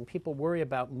cases, and people worry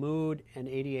about mood and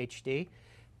ADHD.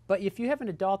 But if you have an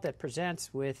adult that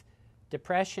presents with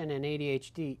depression and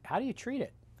ADHD, how do you treat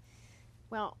it?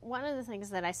 Well, one of the things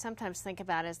that I sometimes think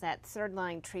about is that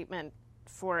third-line treatment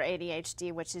for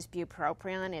ADHD, which is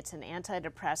bupropion. It's an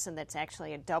antidepressant that's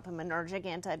actually a dopaminergic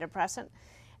antidepressant.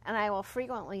 And I will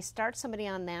frequently start somebody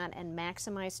on that and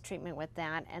maximize treatment with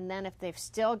that. And then if they've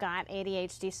still got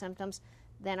ADHD symptoms,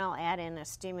 then I'll add in a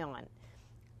stimulant.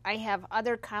 I have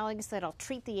other colleagues that'll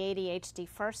treat the ADHD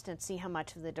first and see how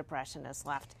much of the depression is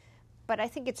left. But I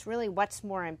think it's really what's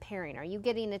more impairing. Are you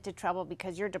getting into trouble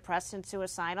because you're depressed and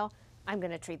suicidal? I'm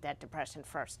going to treat that depression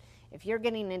first. If you're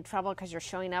getting in trouble because you're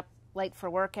showing up late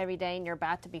for work every day and you're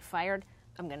about to be fired,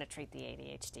 I'm going to treat the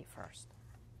ADHD first.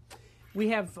 We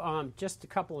have just a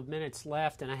couple of minutes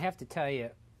left, and I have to tell you,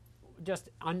 just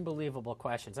unbelievable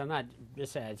questions. I'm not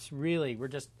just saying, it's really, we're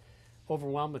just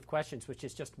overwhelmed with questions, which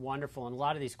is just wonderful. And a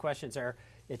lot of these questions are,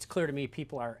 it's clear to me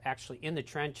people are actually in the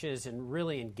trenches and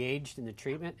really engaged in the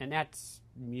treatment, and that's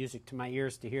music to my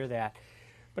ears to hear that.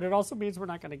 But it also means we're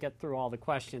not going to get through all the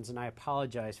questions, and I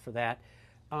apologize for that.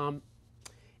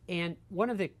 And one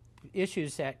of the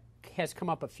issues that has come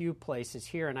up a few places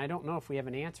here, and I don't know if we have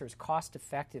an answer, is cost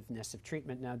effectiveness of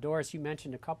treatment. Now, Doris, you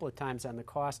mentioned a couple of times on the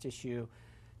cost issue,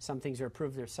 some things are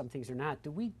approved, some things are not.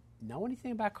 Do we know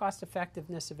anything about cost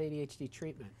effectiveness of ADHD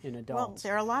treatment in adults?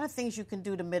 Well, there are a lot of things you can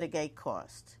do to mitigate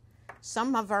cost.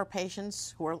 Some of our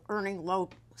patients who are earning low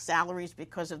salaries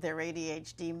because of their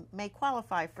ADHD may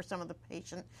qualify for some of the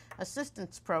patient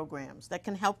assistance programs that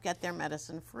can help get their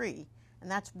medicine free. And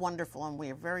that's wonderful, and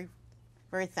we are very,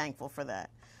 very thankful for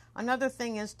that. Another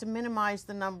thing is to minimize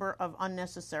the number of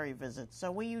unnecessary visits.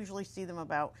 So we usually see them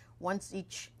about once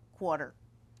each quarter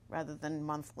rather than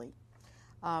monthly.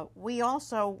 We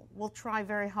also will try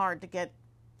very hard to get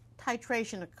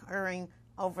titration occurring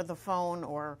over the phone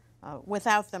or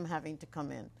without them having to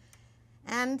come in.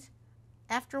 And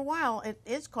after a while, it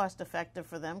is cost effective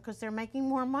for them because they're making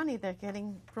more money, they're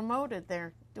getting promoted,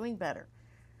 they're doing better.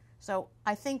 So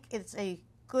I think it's a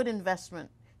good investment,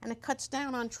 and it cuts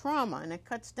down on trauma, and it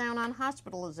cuts down on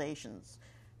hospitalizations.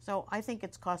 So I think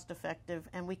it's cost effective,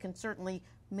 and we can certainly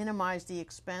minimize the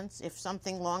expense. If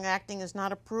something long-acting is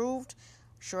not approved,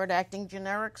 short-acting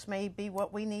generics may be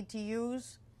what we need to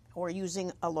use, or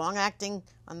using a long-acting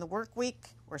on the work week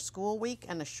or school week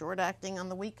and a short-acting on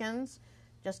the weekends,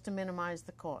 just to minimize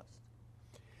the cost.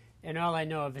 And all I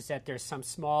know of is that there's some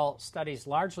small studies,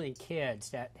 largely in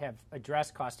kids, that have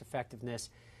addressed cost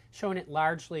effectiveness, showing it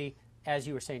largely, as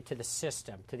you were saying, to the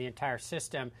system, to the entire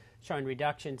system, showing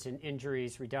reductions in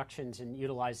injuries, reductions in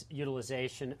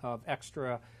utilization of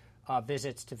extra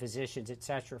visits to physicians, et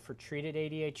cetera, for treated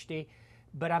ADHD.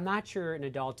 But I'm not sure in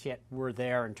adults yet we're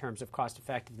there in terms of cost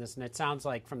effectiveness. And it sounds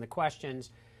like from the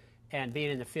questions and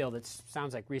being in the field, it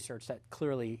sounds like research that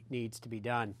clearly needs to be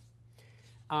done.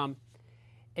 And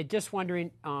just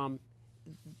wondering,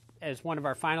 as one of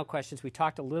our final questions, we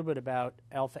talked a little bit about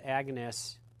alpha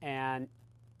agonists, and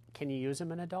can you use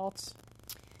them in adults?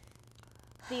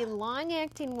 The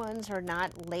long-acting ones are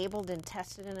not labeled and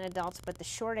tested in adults, but the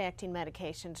short-acting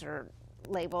medications are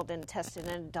labeled and tested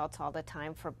in adults all the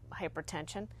time for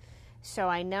hypertension. So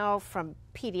I know from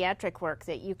pediatric work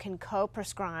that you can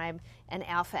co-prescribe an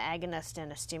alpha agonist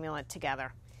and a stimulant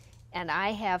together. And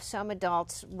I have some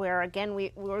adults where, again,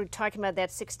 we were talking about that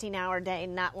 16-hour day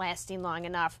not lasting long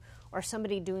enough, or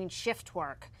somebody doing shift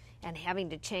work and having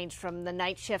to change from the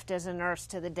night shift as a nurse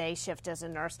to the day shift as a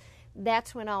nurse.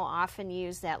 That's when I'll often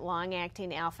use that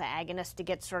long-acting alpha agonist to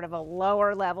get sort of a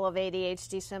lower level of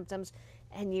ADHD symptoms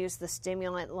and use the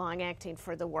stimulant long-acting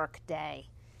for the work day.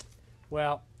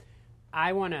 Well,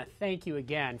 I want to thank you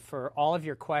again for all of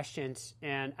your questions,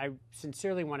 and I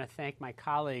sincerely want to thank my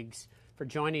colleagues for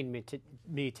joining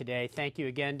me today. Thank you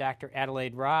again, Dr.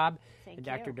 Adelaide Robb and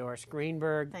Dr. Doris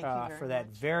Greenberg for that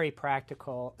very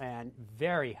practical and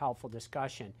very helpful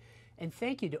discussion. And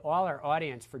thank you to all our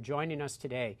audience for joining us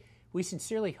today. We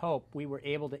sincerely hope we were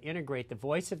able to integrate the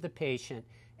voice of the patient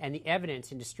and the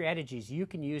evidence into strategies you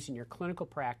can use in your clinical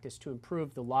practice to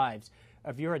improve the lives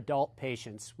of your adult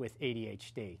patients with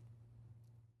ADHD.